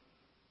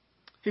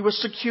 He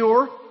was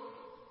secure.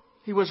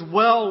 He was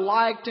well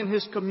liked in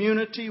his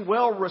community,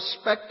 well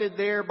respected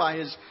there by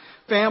his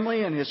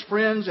family and his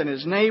friends and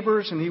his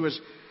neighbors, and he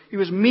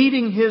was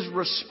meeting his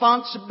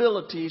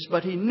responsibilities,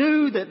 but he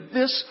knew that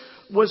this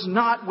was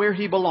not where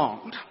he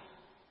belonged.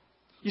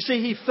 You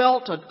see, he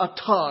felt a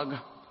tug.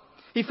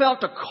 He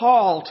felt a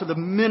call to the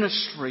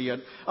ministry,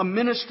 a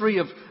ministry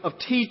of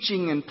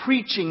teaching and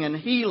preaching and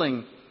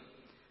healing.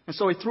 And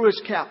so he threw his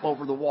cap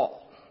over the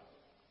wall.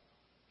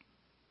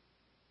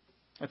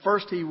 At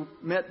first he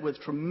met with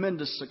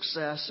tremendous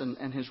success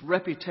and his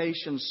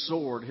reputation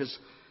soared.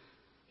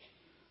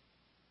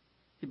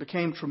 He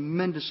became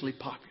tremendously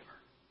popular.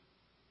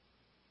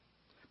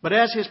 But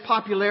as his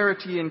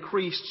popularity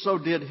increased, so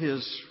did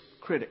his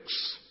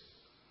critics,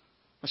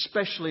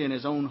 especially in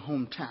his own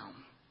hometown.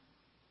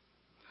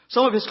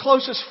 Some of his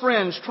closest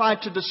friends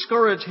tried to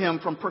discourage him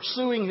from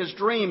pursuing his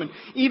dream, and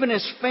even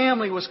his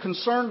family was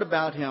concerned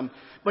about him.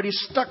 But he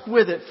stuck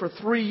with it for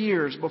 3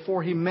 years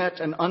before he met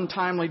an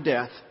untimely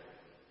death.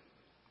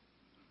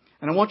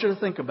 And I want you to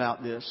think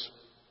about this.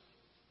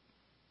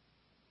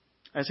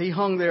 As he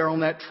hung there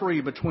on that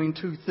tree between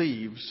two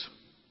thieves,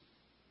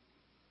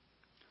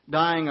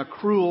 dying a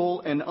cruel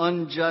and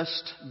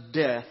unjust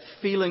death,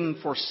 feeling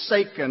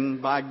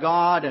forsaken by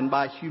God and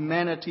by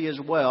humanity as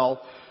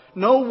well,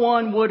 no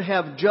one would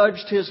have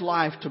judged his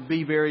life to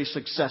be very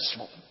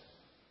successful.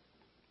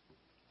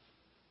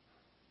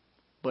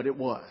 But it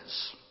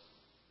was.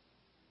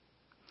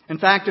 In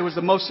fact, it was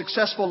the most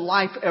successful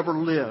life ever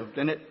lived.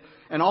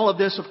 And all of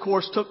this, of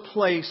course, took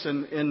place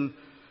in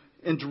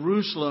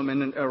Jerusalem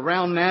and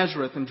around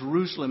Nazareth in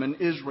Jerusalem and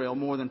Israel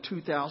more than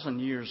 2,000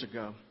 years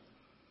ago.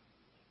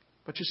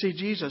 But you see,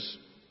 Jesus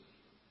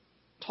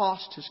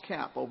tossed his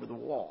cap over the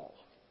wall.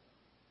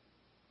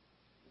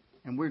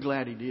 And we're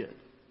glad he did.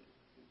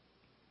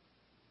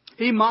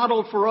 He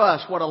modeled for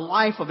us what a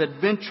life of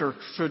adventure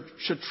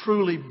should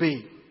truly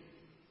be.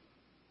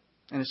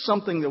 And it's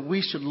something that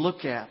we should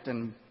look at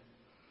and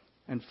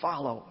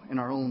follow in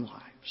our own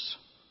lives.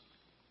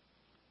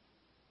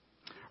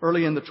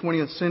 Early in the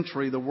 20th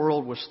century, the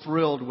world was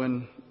thrilled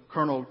when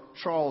Colonel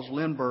Charles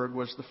Lindbergh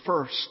was the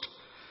first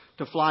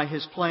to fly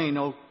his plane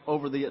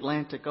over the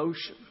Atlantic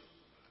Ocean.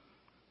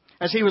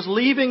 As he was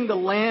leaving the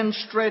land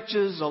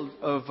stretches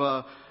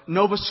of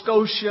Nova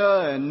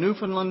Scotia and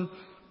Newfoundland,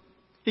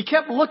 he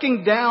kept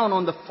looking down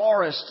on the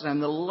forests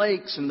and the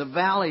lakes and the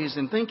valleys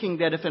and thinking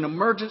that if an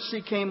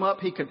emergency came up,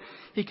 he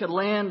could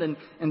land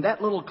in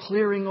that little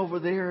clearing over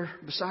there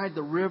beside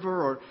the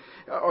river,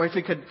 or if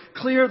he could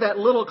clear that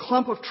little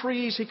clump of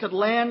trees, he could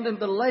land in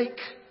the lake.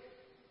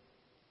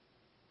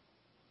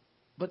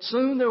 But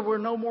soon there were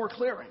no more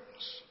clearings.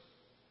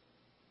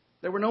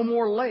 There were no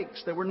more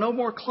lakes. There were no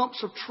more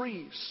clumps of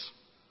trees.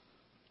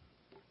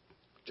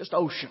 Just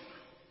ocean.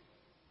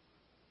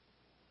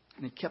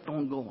 And he kept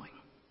on going.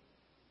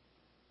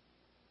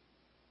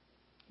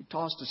 He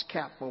tossed his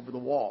cap over the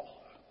wall.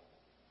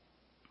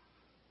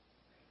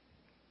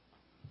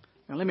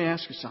 Now let me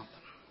ask you something.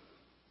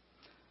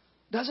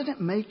 Doesn't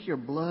it make your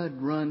blood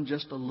run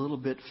just a little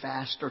bit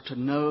faster to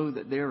know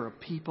that there are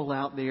people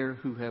out there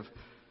who have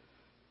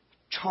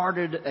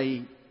charted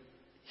a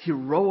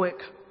heroic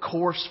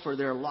course for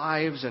their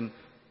lives and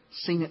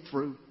seen it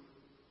through?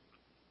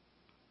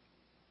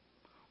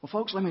 Well,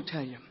 folks, let me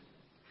tell you,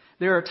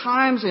 there are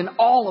times in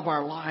all of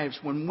our lives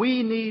when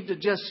we need to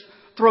just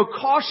throw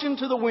caution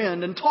to the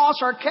wind and toss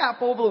our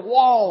cap over the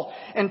wall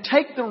and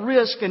take the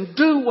risk and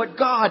do what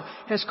God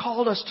has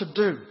called us to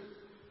do.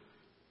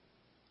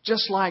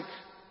 Just like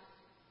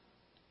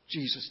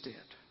Jesus did.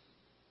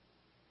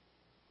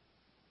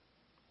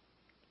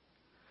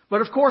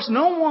 But of course,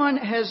 no one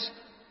has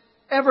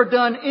ever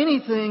done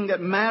anything that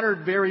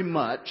mattered very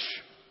much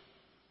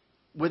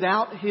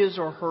without his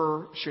or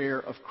her share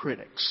of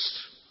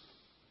critics.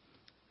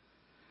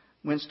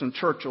 Winston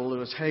Churchill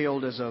was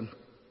hailed as a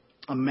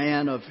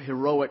man of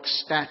heroic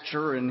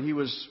stature,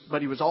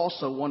 but he was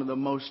also one of the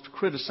most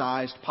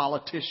criticized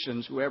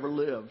politicians who ever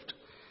lived.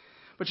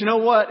 But you know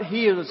what?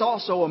 He was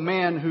also a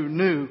man who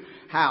knew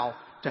how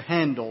to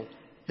handle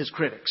his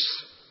critics.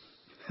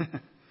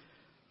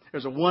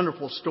 There's a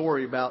wonderful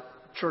story about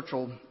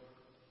Churchill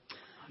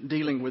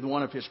dealing with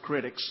one of his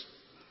critics.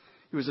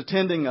 He was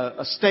attending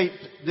a state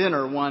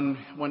dinner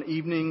one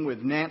evening with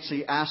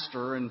Nancy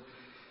Astor, and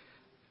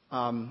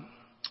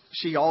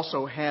she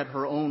also had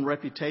her own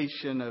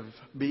reputation of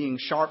being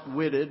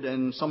sharp-witted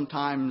and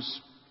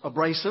sometimes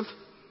abrasive.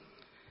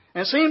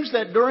 And it seems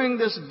that during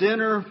this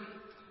dinner,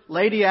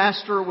 Lady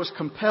Astor was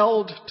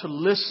compelled to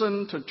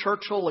listen to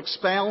Churchill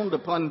expound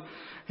upon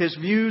his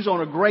views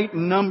on a great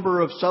number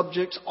of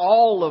subjects,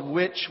 all of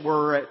which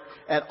were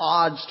at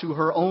odds to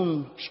her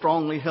own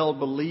strongly held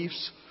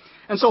beliefs.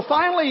 And so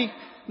finally,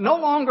 no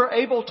longer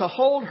able to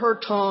hold her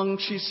tongue,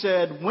 she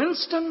said,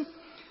 "Winston,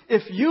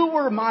 if you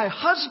were my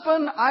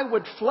husband, I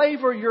would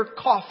flavor your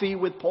coffee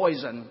with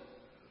poison."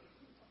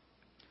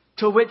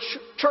 To which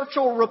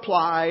Churchill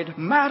replied,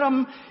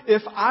 "Madam,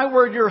 if I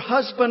were your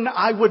husband,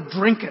 I would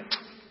drink it."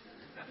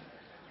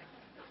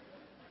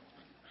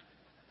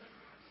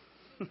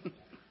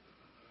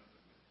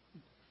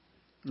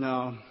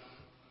 No.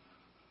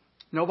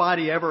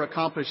 Nobody ever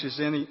accomplishes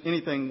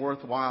anything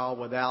worthwhile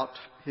without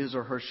his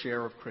or her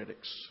share of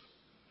critics.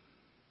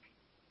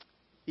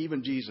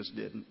 Even Jesus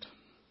didn't.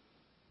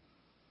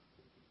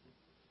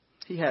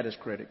 He had his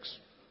critics.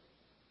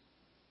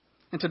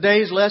 In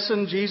today's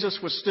lesson, Jesus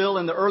was still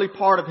in the early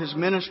part of his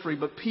ministry,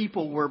 but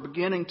people were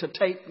beginning to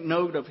take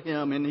note of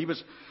him. And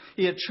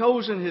he had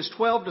chosen his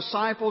 12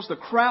 disciples. The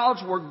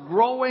crowds were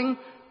growing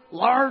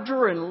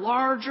larger and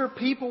larger.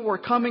 People were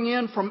coming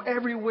in from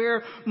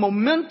everywhere.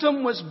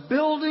 Momentum was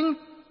building.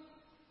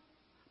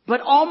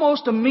 But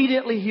almost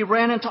immediately he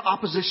ran into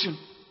opposition.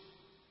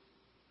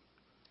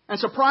 And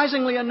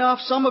surprisingly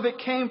enough, some of it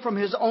came from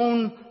his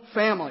own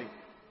family.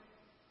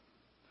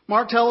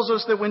 Mark tells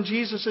us that when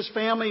Jesus'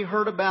 family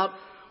heard about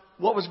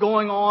what was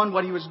going on,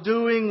 what he was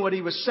doing, what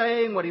he was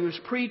saying, what he was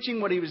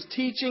preaching, what he was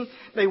teaching,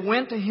 they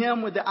went to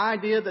him with the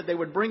idea that they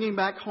would bring him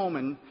back home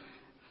and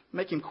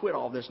make him quit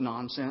all this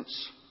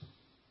nonsense.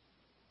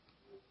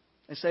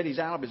 They said he's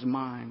out of his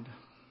mind.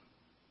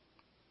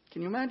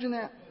 Can you imagine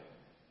that?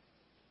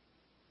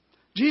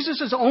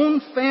 Jesus' own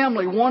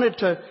family wanted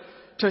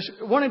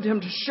him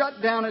to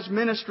shut down his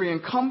ministry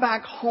and come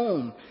back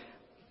home.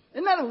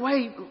 Isn't that the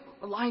way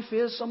life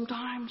is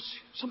sometimes?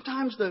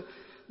 Sometimes the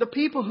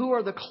people who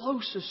are the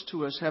closest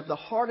to us have the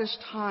hardest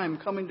time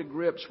coming to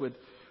grips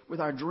with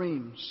our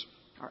dreams,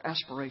 our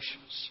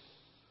aspirations.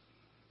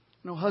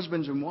 You know,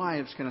 husbands and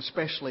wives can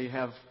especially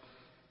have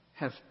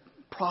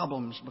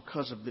problems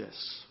because of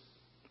this.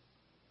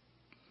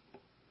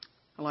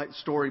 I like the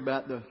story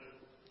about the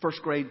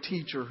first grade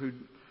teacher who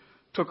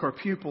took her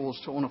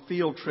pupils on a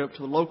field trip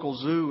to the local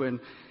zoo,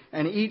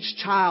 and each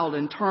child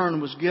in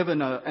turn was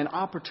given an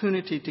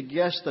opportunity to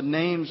guess the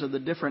names of the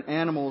different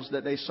animals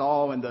that they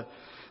saw, and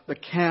the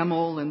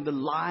camel and the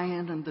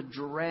lion and the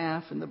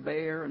giraffe and the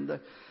bear and the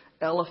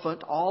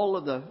elephant. All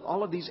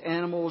of these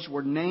animals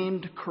were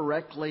named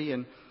correctly,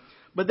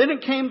 but then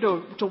it came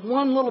to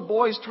one little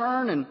boy's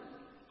turn, and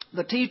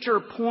the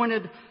teacher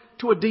pointed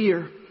to a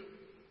deer.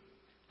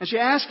 And she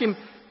asked him,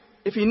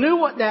 if he knew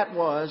what that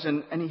was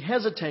and he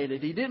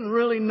hesitated, he didn't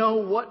really know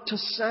what to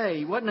say.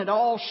 He wasn't at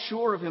all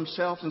sure of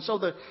himself. And so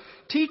the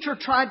teacher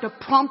tried to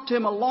prompt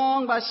him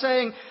along by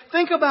saying,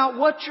 think about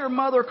what your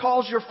mother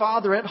calls your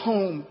father at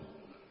home.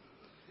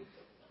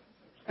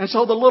 And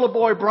so the little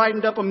boy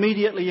brightened up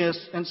immediately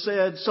and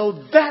said,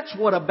 so that's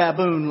what a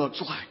baboon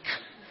looks like.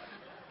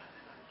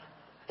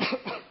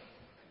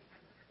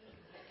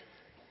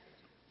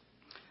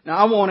 Now,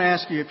 I won't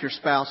ask you if your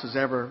spouse has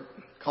ever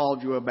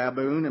called you a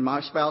baboon, and my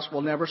spouse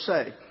will never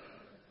say.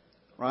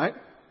 Right?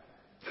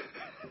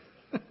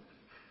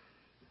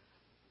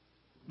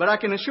 But I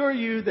can assure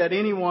you that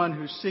anyone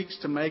who seeks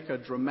to make a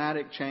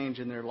dramatic change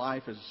in their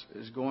life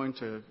is going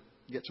to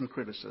get some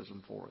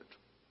criticism for it.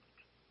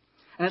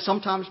 And it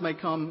sometimes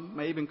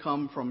may even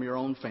come from your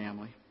own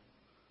family.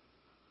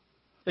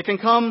 It can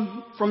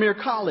come from your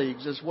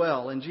colleagues as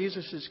well. In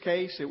Jesus'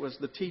 case, it was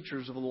the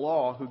teachers of the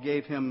law who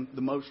gave him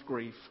the most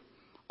grief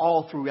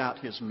all throughout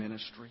his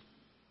ministry.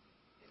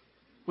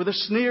 With a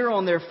sneer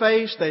on their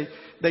face,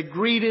 they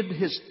greeted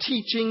his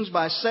teachings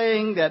by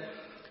saying that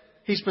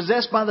he's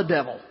possessed by the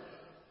devil.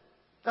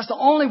 That's the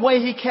only way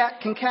he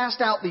can cast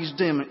out these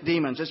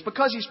demons. It's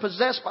because he's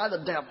possessed by the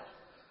devil.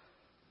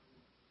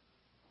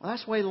 Well,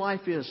 that's the way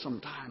life is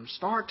sometimes.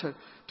 Start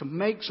to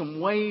make some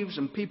waves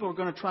and people are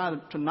going to try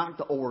to knock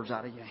the oars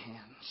out of your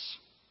hands.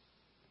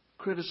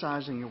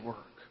 Criticizing your work.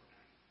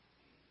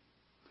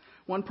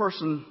 One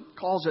person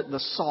calls it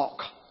the Salk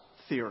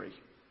theory.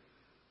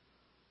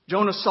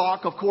 Jonas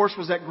Salk, of course,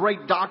 was that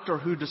great doctor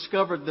who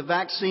discovered the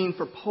vaccine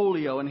for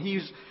polio, and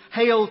he's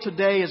hailed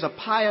today as a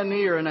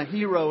pioneer and a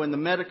hero in the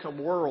medical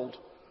world.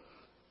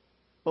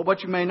 But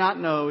what you may not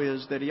know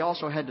is that he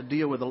also had to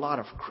deal with a lot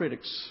of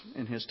critics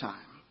in his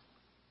time.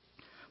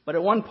 But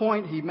at one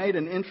point, he made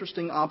an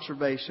interesting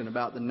observation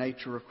about the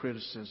nature of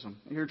criticism.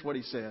 Here's what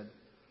he said.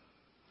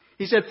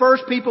 He said,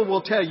 first, people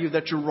will tell you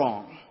that you're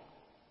wrong.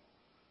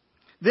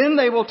 Then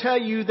they will tell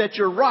you that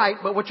you're right,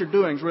 but what you're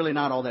doing is really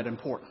not all that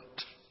important.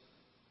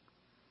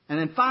 And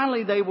then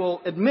finally, they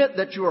will admit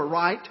that you are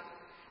right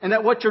and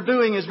that what you're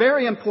doing is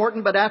very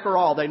important, but after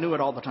all, they knew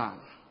it all the time.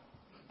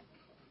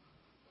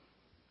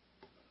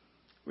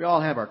 We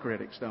all have our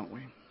critics, don't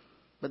we?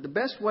 But the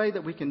best way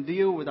that we can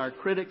deal with our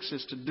critics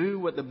is to do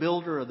what the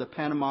builder of the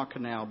Panama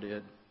Canal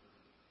did.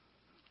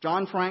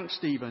 John Frank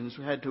Stevens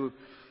had to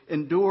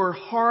endure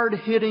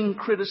hard-hitting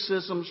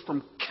criticisms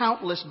from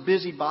countless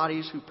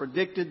busybodies who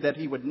predicted that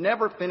he would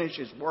never finish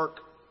his work.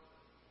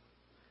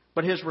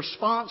 But his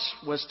response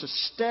was to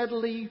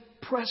steadily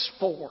press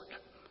forward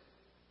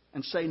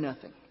and say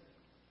nothing.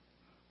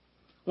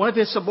 One of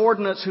his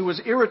subordinates, who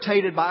was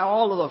irritated by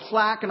all of the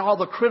flack and all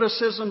the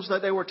criticisms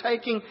that they were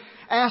taking,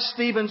 asked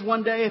Stevens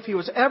one day if he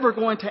was ever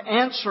going to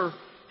answer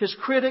his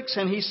critics,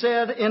 and he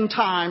said, in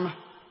time,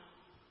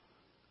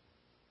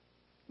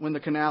 when the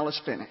canal is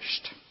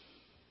finished.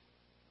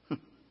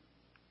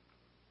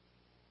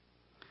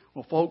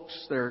 Well,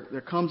 folks,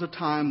 there comes a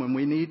time when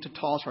we need to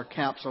toss our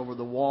caps over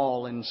the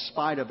wall in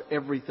spite of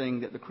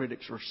everything that the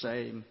critics are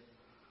saying.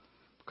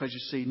 Because you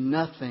see,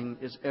 nothing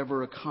is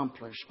ever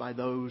accomplished by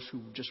those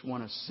who just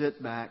want to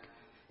sit back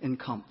in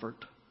comfort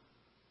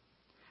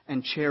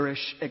and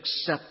cherish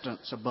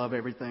acceptance above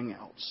everything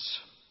else.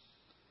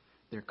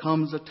 There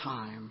comes a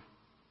time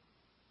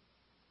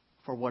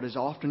for what is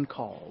often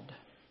called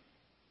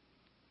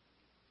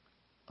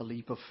a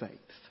leap of faith.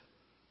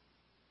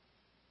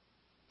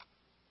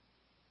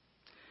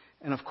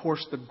 And of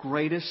course, the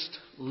greatest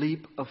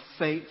leap of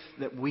faith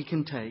that we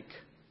can take,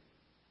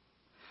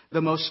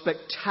 the most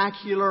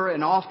spectacular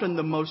and often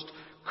the most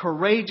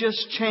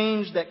courageous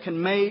change that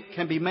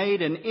can be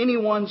made in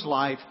anyone's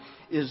life,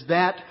 is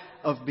that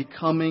of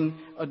becoming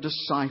a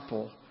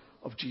disciple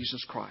of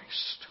Jesus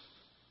Christ.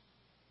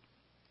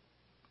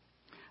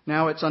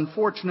 Now, it's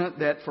unfortunate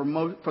that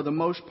for the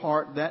most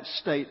part, that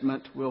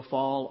statement will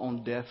fall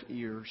on deaf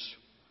ears.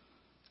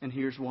 And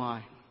here's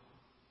why.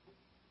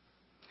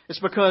 It's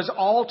because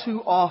all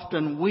too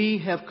often we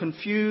have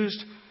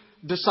confused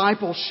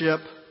discipleship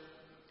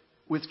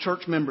with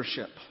church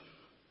membership.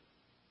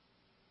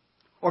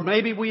 Or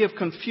maybe we have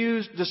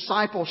confused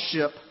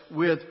discipleship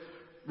with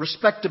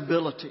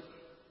respectability.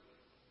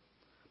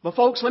 But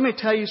folks, let me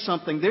tell you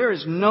something. There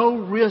is no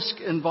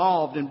risk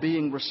involved in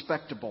being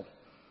respectable.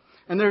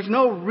 And there's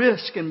no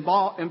risk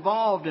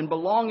involved in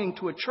belonging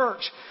to a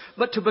church.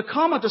 But to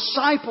become a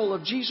disciple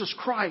of Jesus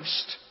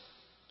Christ,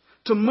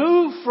 to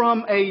move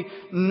from a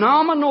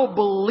nominal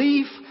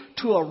belief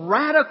to a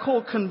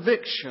radical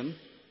conviction,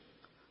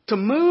 to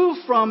move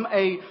from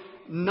a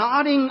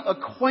nodding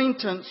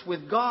acquaintance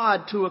with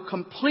God to a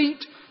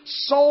complete,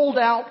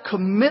 sold-out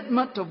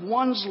commitment of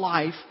one's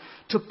life,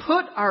 to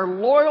put our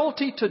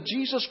loyalty to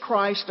Jesus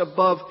Christ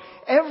above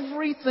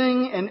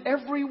everything and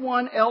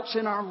everyone else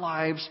in our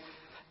lives,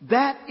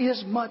 that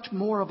is much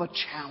more of a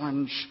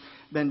challenge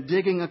than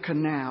digging a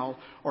canal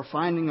or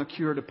finding a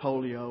cure to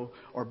polio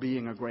or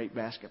being a great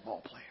basketball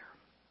player.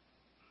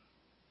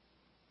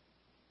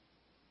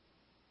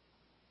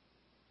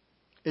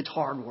 It's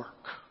hard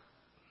work.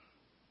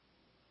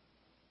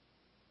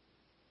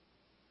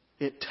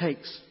 It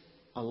takes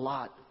a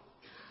lot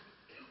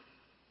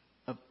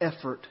of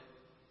effort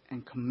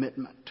and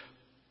commitment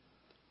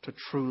to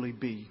truly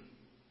be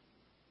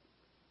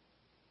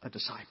a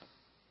disciple.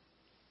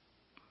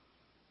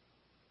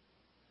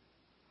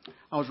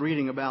 I was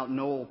reading about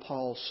Noel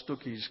Paul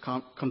Stuckey's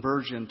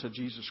conversion to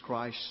Jesus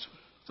Christ.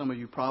 Some of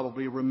you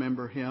probably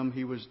remember him.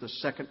 He was the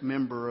second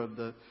member of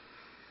the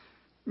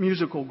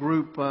musical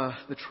group,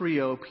 the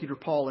trio, Peter,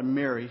 Paul, and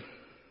Mary.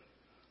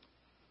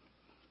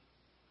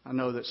 I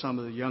know that some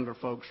of the younger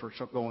folks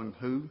are going,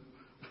 who?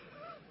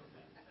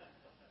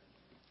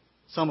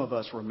 Some of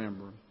us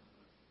remember him.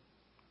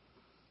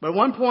 But at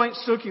one point,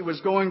 Stuckey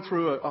was going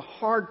through a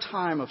hard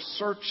time of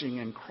searching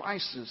and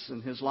crisis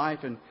in his life,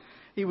 and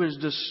he was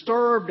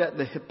disturbed at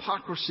the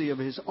hypocrisy of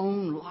his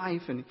own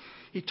life, and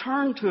he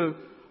turned to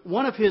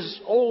one of his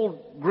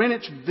old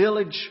Greenwich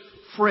Village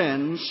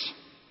friends,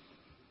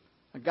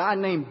 a guy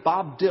named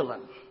Bob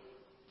Dylan,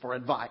 for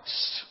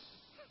advice.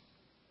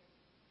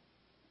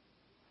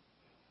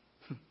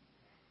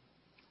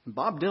 And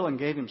Bob Dylan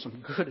gave him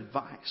some good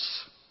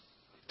advice.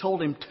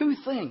 Told him two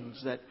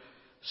things that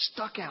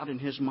stuck out in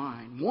his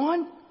mind.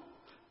 One,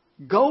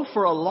 go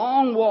for a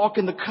long walk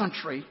in the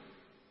country.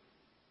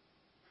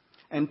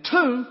 And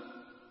two,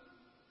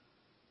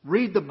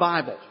 read the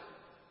Bible.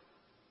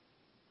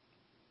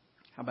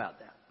 How about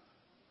that?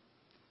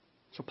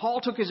 So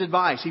Paul took his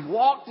advice. He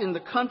walked in the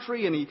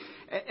country and he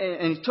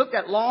took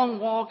that long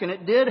walk, and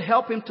it did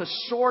help him to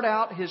sort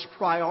out his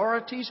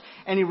priorities,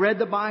 and he read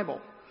the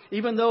Bible.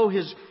 Even though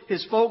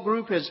his folk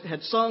group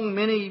had sung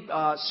many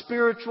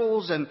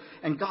spirituals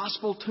and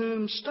gospel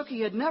tunes,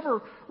 Stuckey had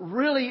never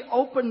really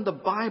opened the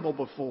Bible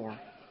before.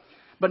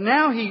 But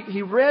now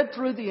he read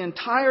through the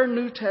entire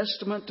New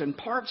Testament and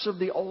parts of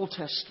the Old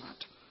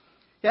Testament.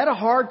 He had a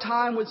hard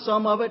time with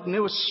some of it, and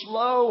it was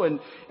slow and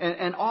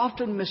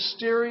often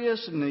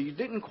mysterious, and he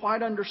didn't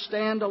quite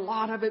understand a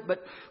lot of it,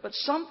 but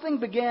something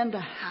began to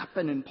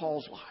happen in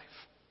Paul's life.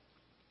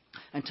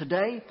 And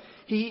today,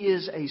 he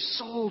is a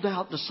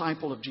sold-out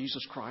disciple of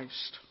Jesus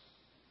Christ.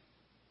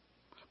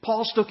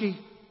 Paul Stuckey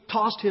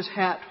tossed his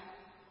hat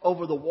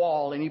over the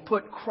wall, and he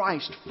put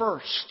Christ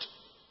first.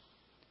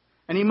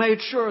 And he made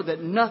sure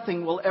that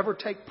nothing will ever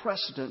take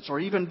precedence or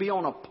even be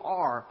on a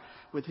par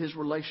with his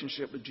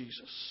relationship with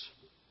Jesus.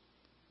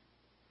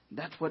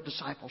 That's what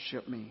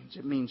discipleship means.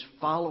 It means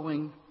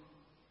following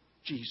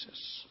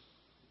Jesus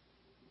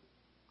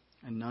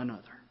and none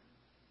other.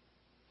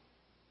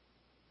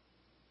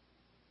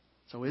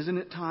 So isn't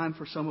it time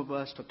for some of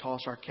us to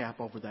toss our cap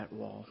over that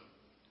wall?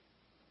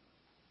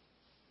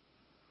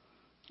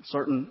 A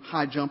certain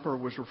high jumper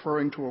was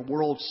referring to a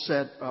world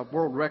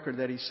record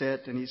that he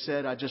set, and he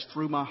said, I just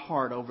threw my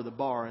heart over the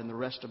bar and the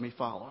rest of me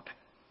followed.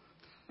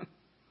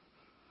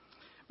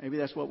 Maybe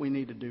that's what we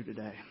need to do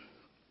today.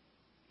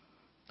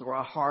 Throw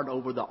our heart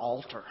over the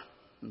altar,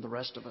 and the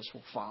rest of us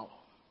will follow.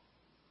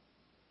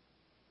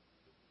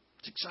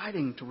 It's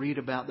exciting to read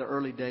about the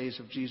early days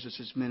of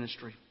Jesus'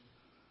 ministry.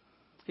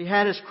 He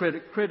had his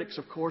critics,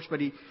 of course, but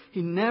he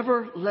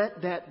never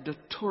let that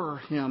deter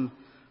him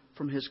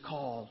from his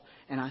call.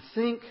 And I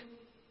think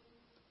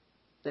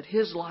that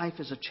his life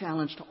is a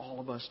challenge to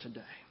all of us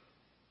today.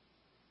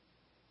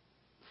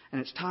 And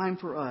it's time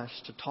for us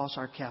to toss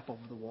our cap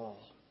over the wall.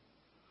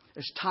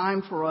 It's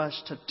time for us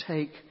to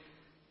take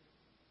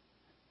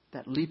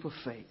that leap of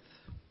faith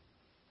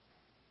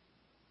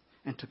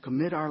and to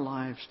commit our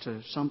lives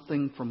to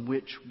something from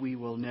which we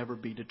will never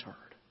be deterred.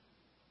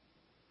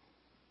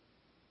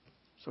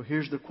 So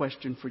here's the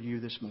question for you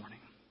this morning.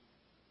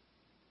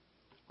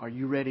 Are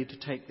you ready to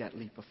take that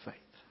leap of faith?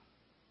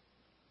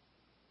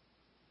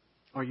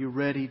 Are you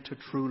ready to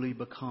truly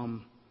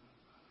become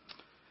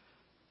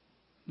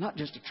not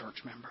just a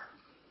church member,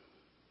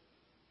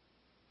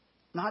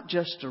 not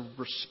just a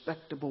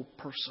respectable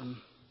person,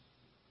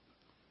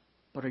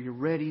 but are you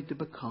ready to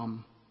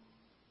become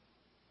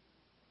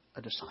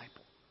a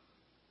disciple?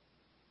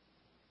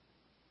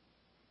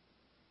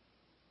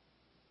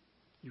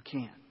 You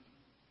can.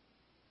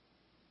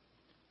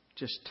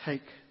 Just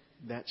take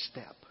that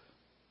step.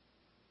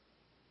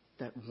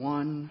 That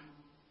one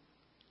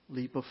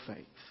leap of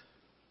faith.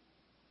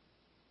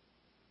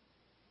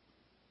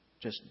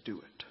 Just do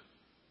it.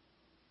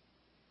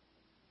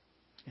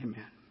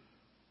 Amen.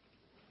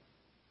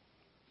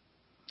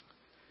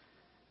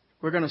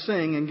 We're going to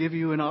sing and give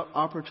you an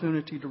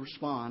opportunity to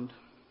respond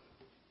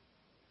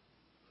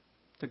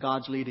to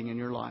God's leading in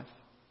your life.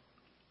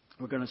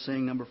 We're going to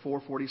sing number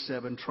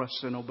 447,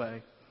 Trust and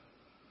Obey.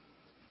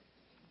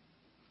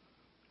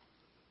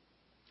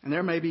 And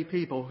there may be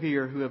people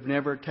here who have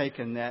never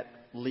taken that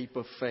leap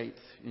of faith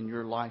in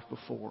your life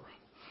before.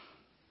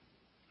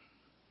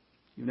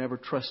 You've never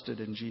trusted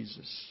in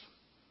Jesus.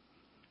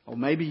 Or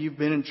maybe you've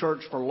been in church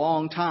for a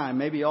long time,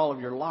 maybe all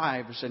of your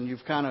lives, and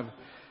you've kind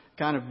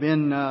of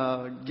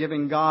been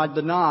giving God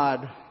the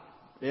nod.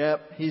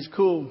 Yep, He's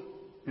cool,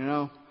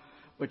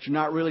 but you're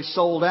not really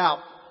sold out.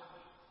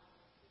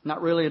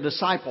 Not really a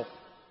disciple.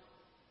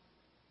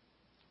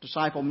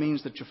 Disciple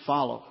means that you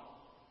follow.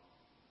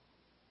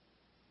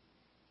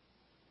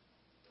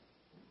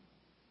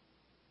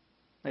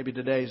 Maybe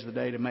today is the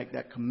day to make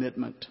that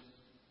commitment,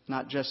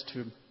 not just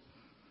to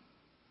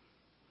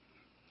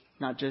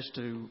not just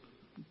to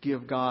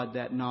give God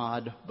that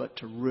nod, but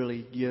to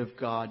really give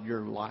God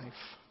your life.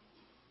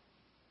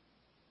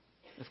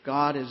 If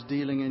God is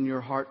dealing in your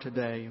heart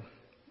today,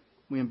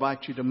 we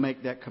invite you to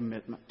make that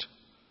commitment.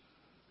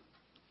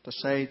 To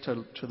say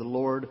to the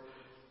Lord,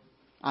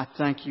 I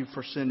thank you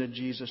for sending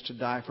Jesus to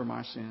die for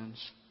my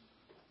sins.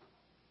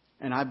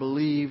 And I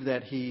believe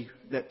that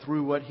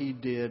through what He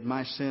did,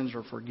 my sins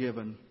are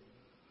forgiven.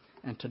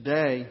 And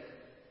today,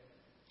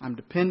 I'm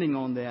depending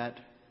on that.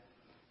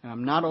 And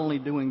I'm not only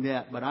doing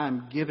that, but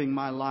I'm giving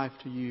my life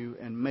to you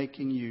and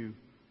making you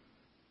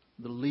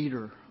the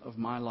leader of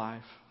my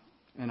life.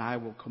 And I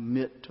will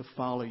commit to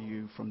follow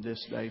you from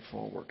this day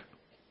forward.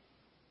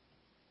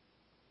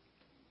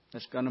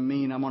 That's going to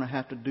mean I'm going to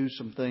have to do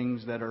some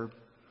things that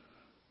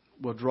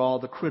will draw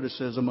the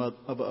criticism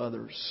of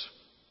others.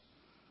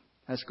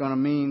 That's going to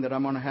mean that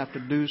I'm going to have to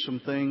do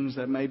some things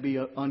that may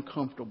be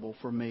uncomfortable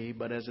for me,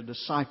 but as a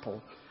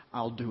disciple,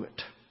 I'll do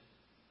it.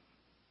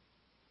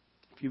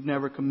 If you've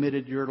never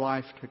committed your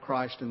life to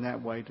Christ in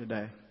that way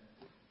today,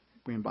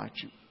 we invite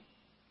you.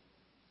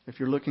 If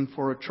you're looking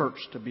for a church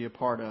to be a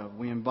part of,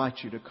 we invite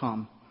you to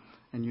come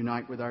and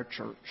unite with our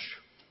church.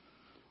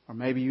 Or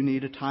maybe you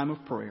need a time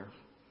of prayer.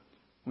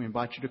 We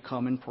invite you to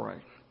come and pray.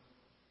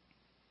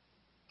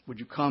 Would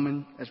you come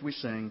and, as we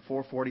sing,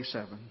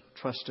 447,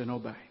 trust and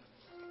obey.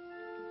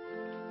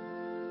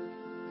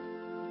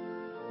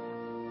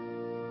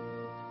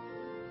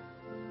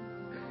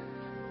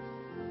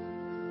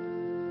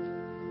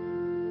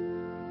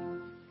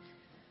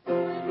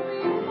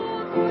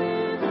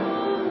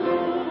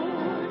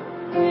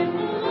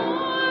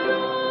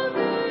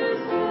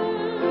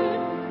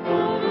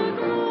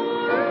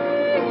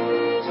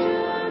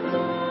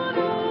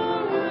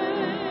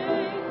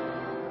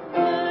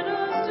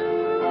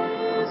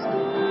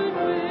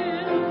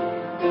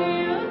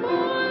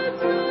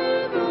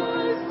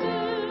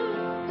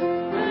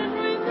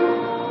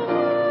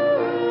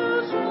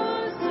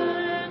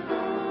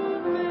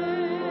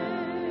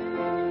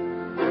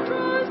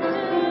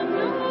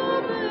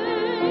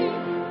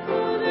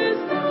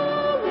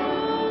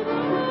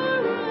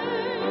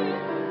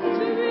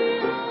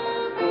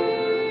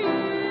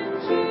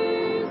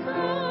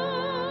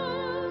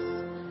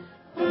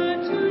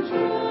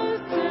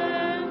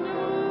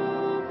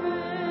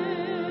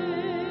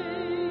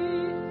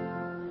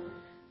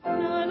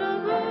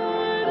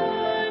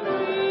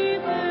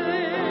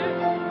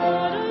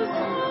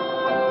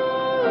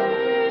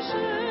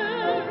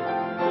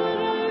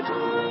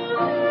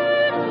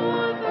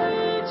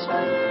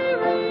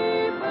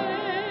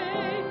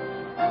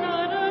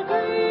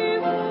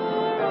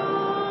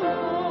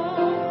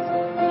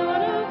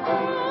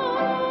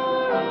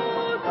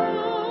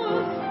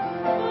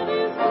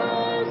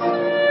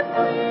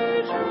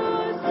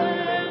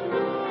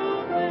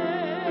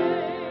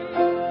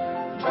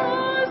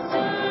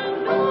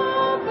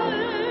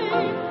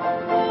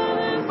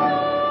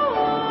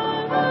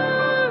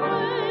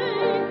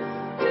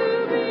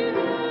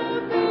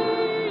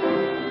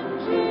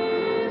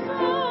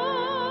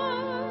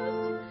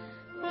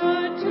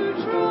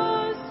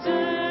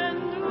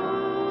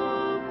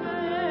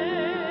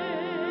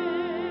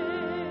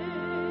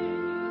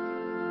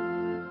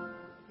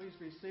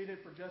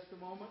 For just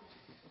a moment.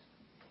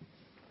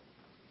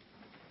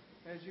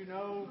 As you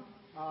know,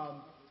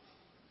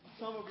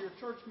 some of your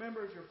church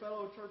members, your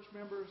fellow church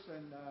members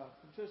and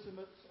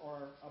participants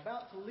are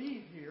about to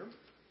leave here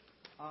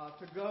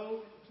to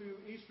go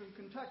to Eastern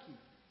Kentucky.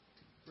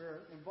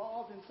 We're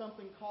involved in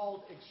something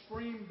called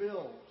Extreme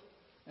Build.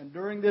 And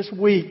during this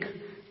week,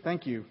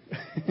 thank you.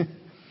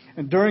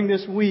 And during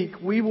this week,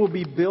 we will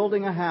be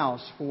building a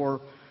house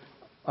for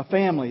a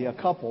family, a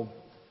couple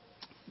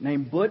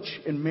named Butch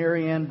and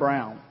Marianne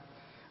Brown.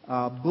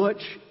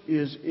 Butch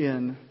is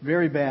in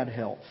very bad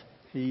health.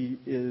 He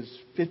is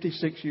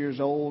 56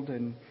 years old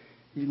and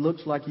he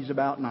looks like he's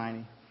about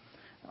 90.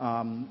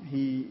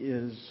 He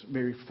is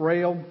very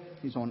frail.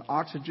 He's on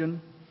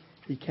oxygen.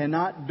 He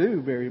cannot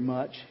do very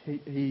much.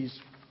 He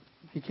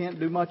can't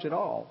do much at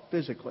all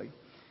physically.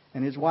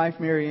 And his wife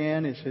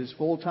Marianne is his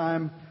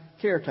full-time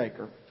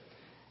caretaker.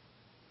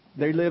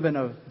 They live in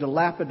a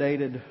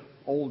dilapidated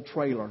old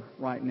trailer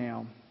right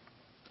now.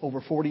 Over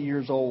 40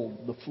 years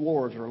old. The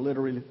floors are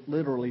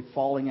literally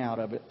falling out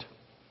of it.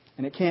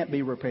 And it can't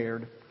be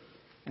repaired.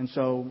 And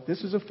so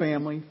this is a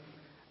family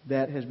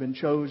that has been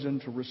chosen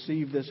to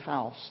receive this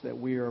house that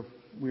we are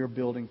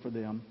building for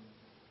them.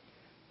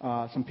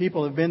 Some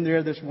people have been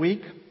there this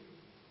week.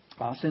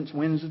 Since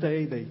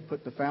Wednesday, they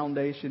put the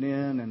foundation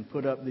in and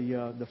put up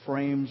the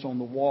frames on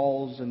the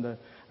walls. And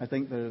I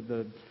think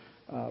the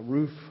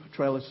roof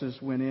trellises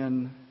went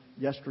in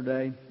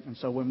yesterday. And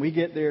so when we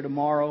get there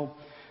tomorrow,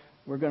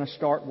 we're going to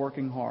start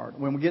working hard.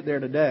 When we get there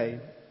today,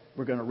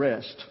 we're going to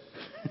rest.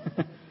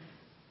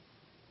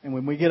 And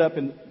when we get up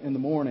in the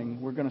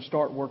morning, we're going to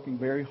start working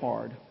very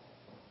hard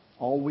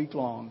all week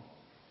long.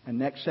 And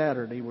next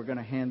Saturday, we're going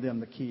to hand them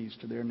the keys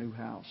to their new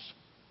house.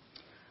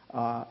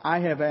 I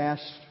have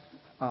asked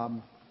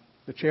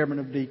the chairman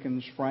of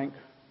deacons, Frank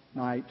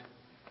Knight,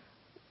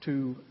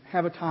 to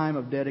have a time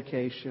of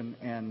dedication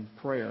and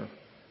prayer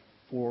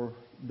for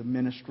the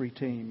ministry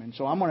team. And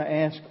so I'm going to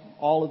ask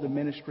all of the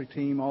ministry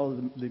team, all of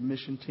the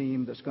mission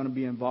team that's going to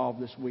be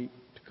involved this week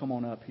to come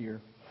on up here,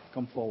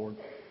 come forward.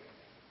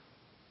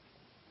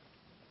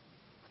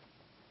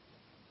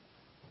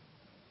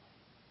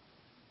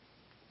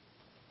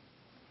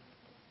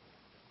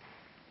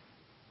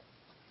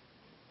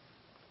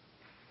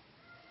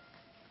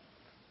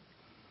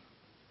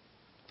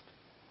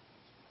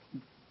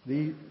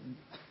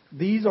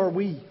 These are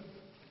we,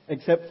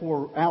 except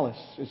for Alice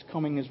is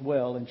coming as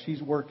well, and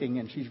she's working,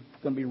 and she's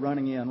going to be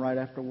running in right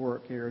after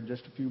work here in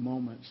just a few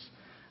moments.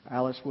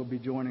 Alice will be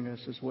joining us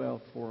as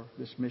well for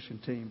this mission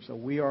team. So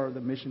we are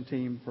the mission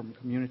team from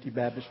Community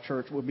Baptist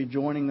Church. We'll be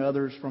joining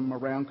others from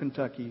around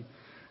Kentucky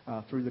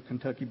through the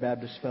Kentucky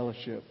Baptist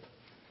Fellowship.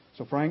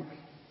 So Frank,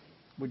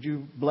 would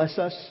you bless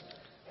us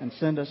and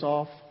send us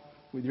off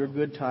with your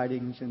good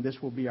tidings, and this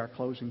will be our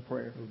closing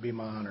prayer. It would be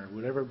my honor.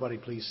 Would everybody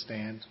please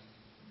stand?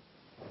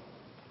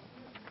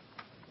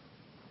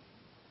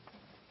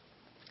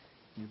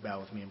 You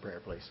bow with me in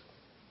prayer, please.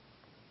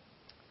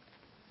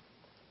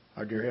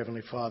 Our dear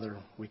Heavenly Father,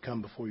 we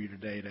come before you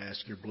today to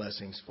ask your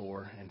blessings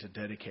for and to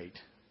dedicate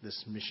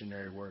this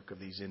missionary work of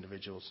these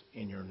individuals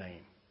in your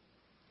name.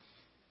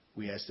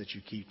 We ask that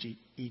you keep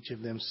each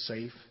of them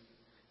safe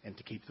and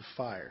to keep the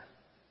fire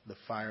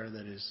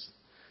that is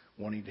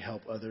wanting to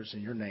help others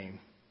in your name,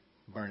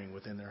 burning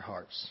within their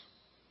hearts.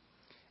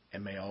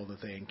 And may all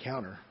that they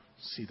encounter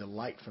see the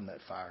light from that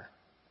fire,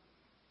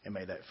 and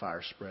may that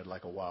fire spread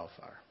like a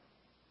wildfire.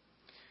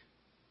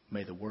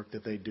 May the work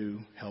that they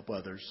do help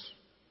others,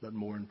 but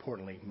more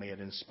importantly, may it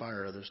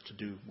inspire others to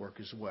do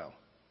work as well.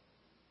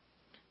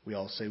 We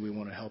all say we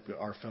want to help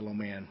our fellow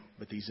man,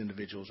 but these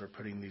individuals are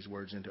putting these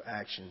words into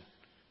action,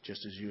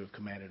 just as you have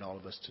commanded all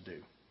of us to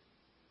do.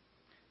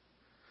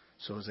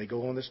 So as they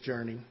go on this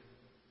journey,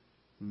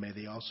 may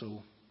they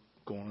also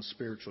go on a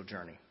spiritual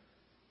journey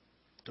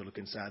to look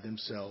inside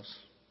themselves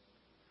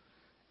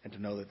and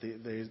to know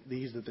that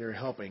these that they're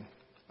helping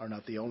are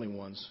not the only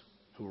ones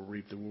who will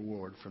reap the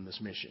reward from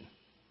this mission.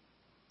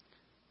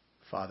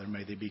 Father,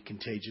 may they be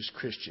contagious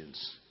Christians.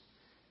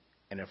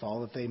 And if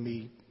all that they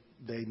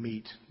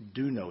meet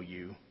do know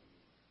you,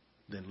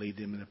 then lead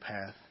them in a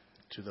path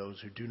to those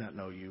who do not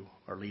know you,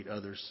 or lead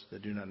others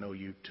that do not know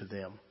you to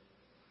them.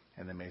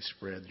 And they may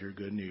spread your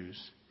good news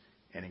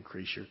and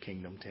increase your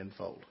kingdom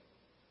tenfold.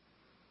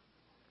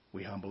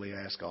 We humbly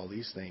ask all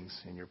these things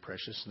in your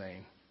precious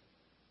name.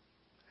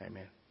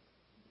 Amen.